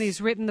on.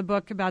 He's written the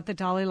book about the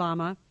Dalai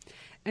Lama.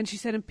 And she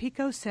said, and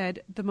Pico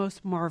said the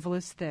most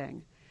marvelous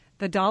thing.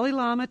 The Dalai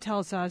Lama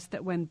tells us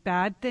that when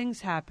bad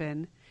things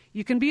happen,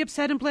 you can be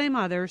upset and blame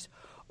others,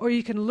 or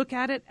you can look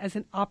at it as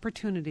an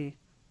opportunity.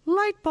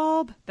 Light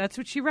bulb. That's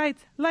what she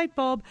writes. Light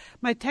bulb.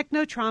 My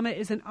techno trauma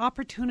is an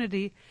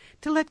opportunity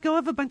to let go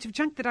of a bunch of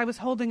junk that I was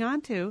holding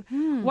on to.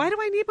 Why do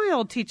I need my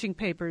old teaching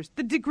papers?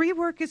 The degree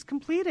work is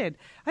completed.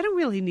 I don't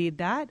really need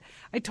that.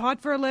 I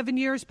taught for 11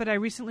 years, but I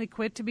recently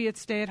quit to be a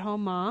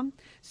stay-at-home mom.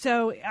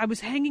 So I was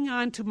hanging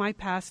on to my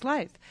past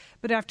life.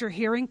 But after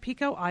hearing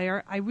Pico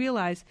Iyer, I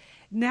realized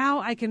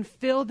now I can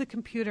fill the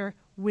computer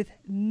with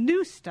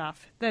new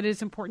stuff that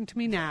is important to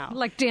me now.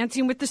 Like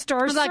Dancing with the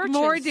Stars Like searches.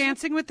 more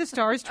Dancing with the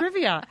Stars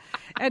trivia.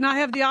 And I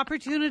have the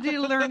opportunity to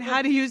learn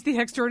how to use the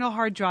external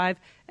hard drive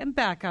and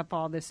back up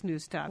all this new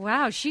stuff.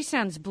 Wow, she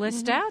sounds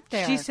blissed out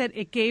there. She said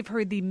it gave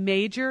her the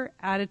major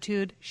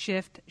attitude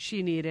shift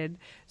she needed.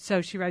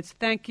 So she writes,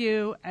 thank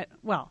you.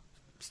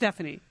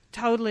 Stephanie,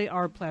 totally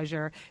our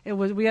pleasure.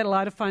 We had a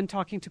lot of fun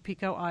talking to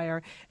Pico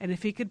Iyer, and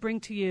if he could bring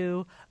to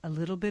you a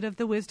little bit of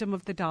the wisdom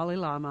of the Dalai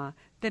Lama,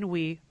 then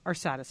we are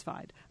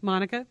satisfied.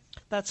 Monica?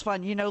 That's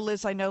fun.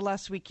 Liz, I know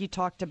last week you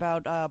talked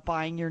about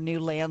buying your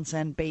new Land's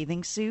End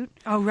bathing suit.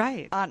 Oh,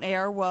 right. On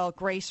air. Well,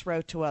 Grace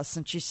wrote to us,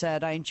 and she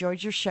said, I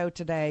enjoyed your show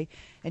today,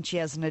 and she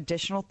has an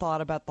additional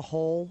thought about the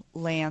whole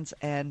Land's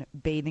End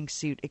bathing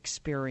suit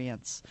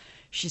experience.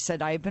 She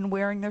said, I have been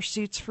wearing their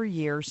suits for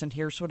years, and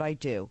here's what I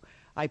do.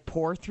 I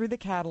pour through the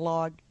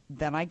catalog,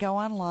 then I go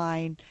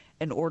online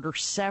and order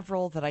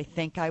several that I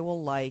think I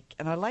will like.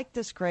 And I like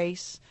this,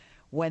 Grace.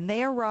 When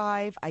they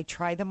arrive, I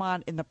try them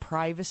on in the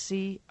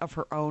privacy of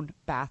her own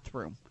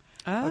bathroom.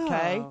 Oh.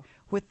 Okay?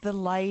 With the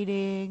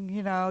lighting,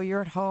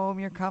 you're at home,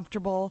 you're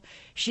comfortable.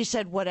 She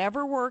said,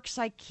 whatever works,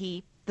 I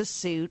keep. the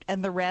suit,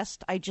 and the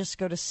rest I just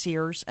go to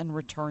Sears and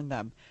return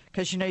them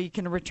because you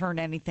can return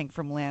anything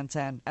from Land's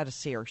End at a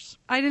Sears.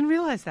 I didn't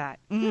realize that.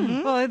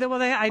 Mm-hmm. Well, I know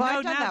I've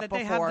done now that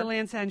they have the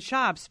Land's End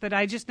shops, but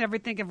I just never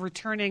think of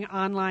returning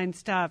online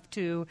stuff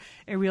to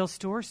a real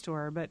store.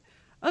 But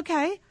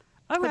okay.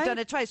 All right. I've done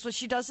it twice. Well,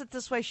 she does it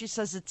this way. She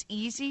says it's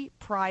easy,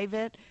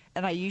 private,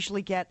 and I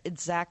usually get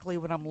exactly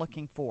what I'm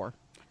looking for.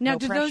 Now, no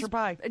do pressure those,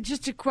 buy.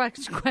 Just a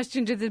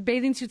question, do the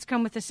bathing suits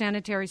come with a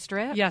sanitary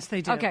strip? Yes,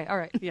 they do. Okay, all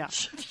right. Yeah.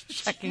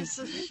 Checking.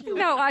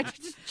 No, I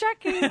just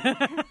checking.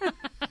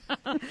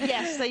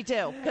 Yes, they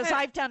do, because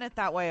I've done it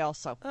that way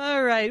also.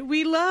 All right.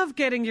 We love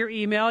getting your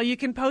email. You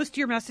can post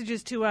your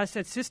messages to us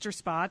at Sister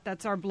Spot.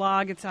 That's our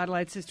blog at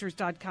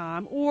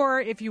satellitesisters.com. Or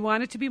if you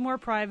want it to be more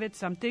private,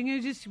 something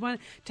you just want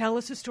to tell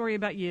us a story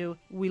about you,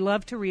 we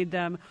love to read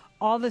them.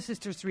 All the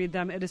sisters read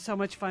them. It is so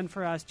much fun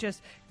for us.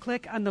 Just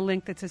click on the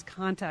link that says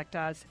Contact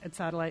Us at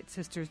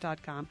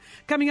satellitesisters.com.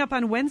 Coming up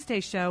on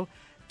Wednesday's show,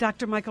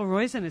 Dr. Michael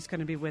Roizen is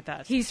going to be with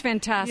us. He's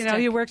fantastic.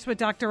 He works with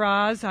Dr.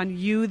 Oz on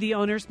You, the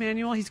Owner's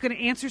Manual. He's going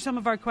to answer some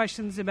of our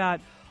questions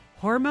about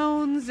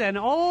hormones and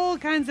all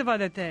kinds of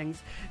other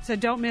things. So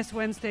don't miss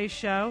Wednesday's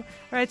show.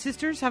 All right,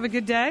 sisters, have a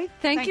good day.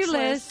 Thanks, you,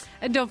 Liz.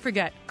 And don't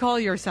forget, call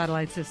your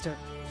satellite sister.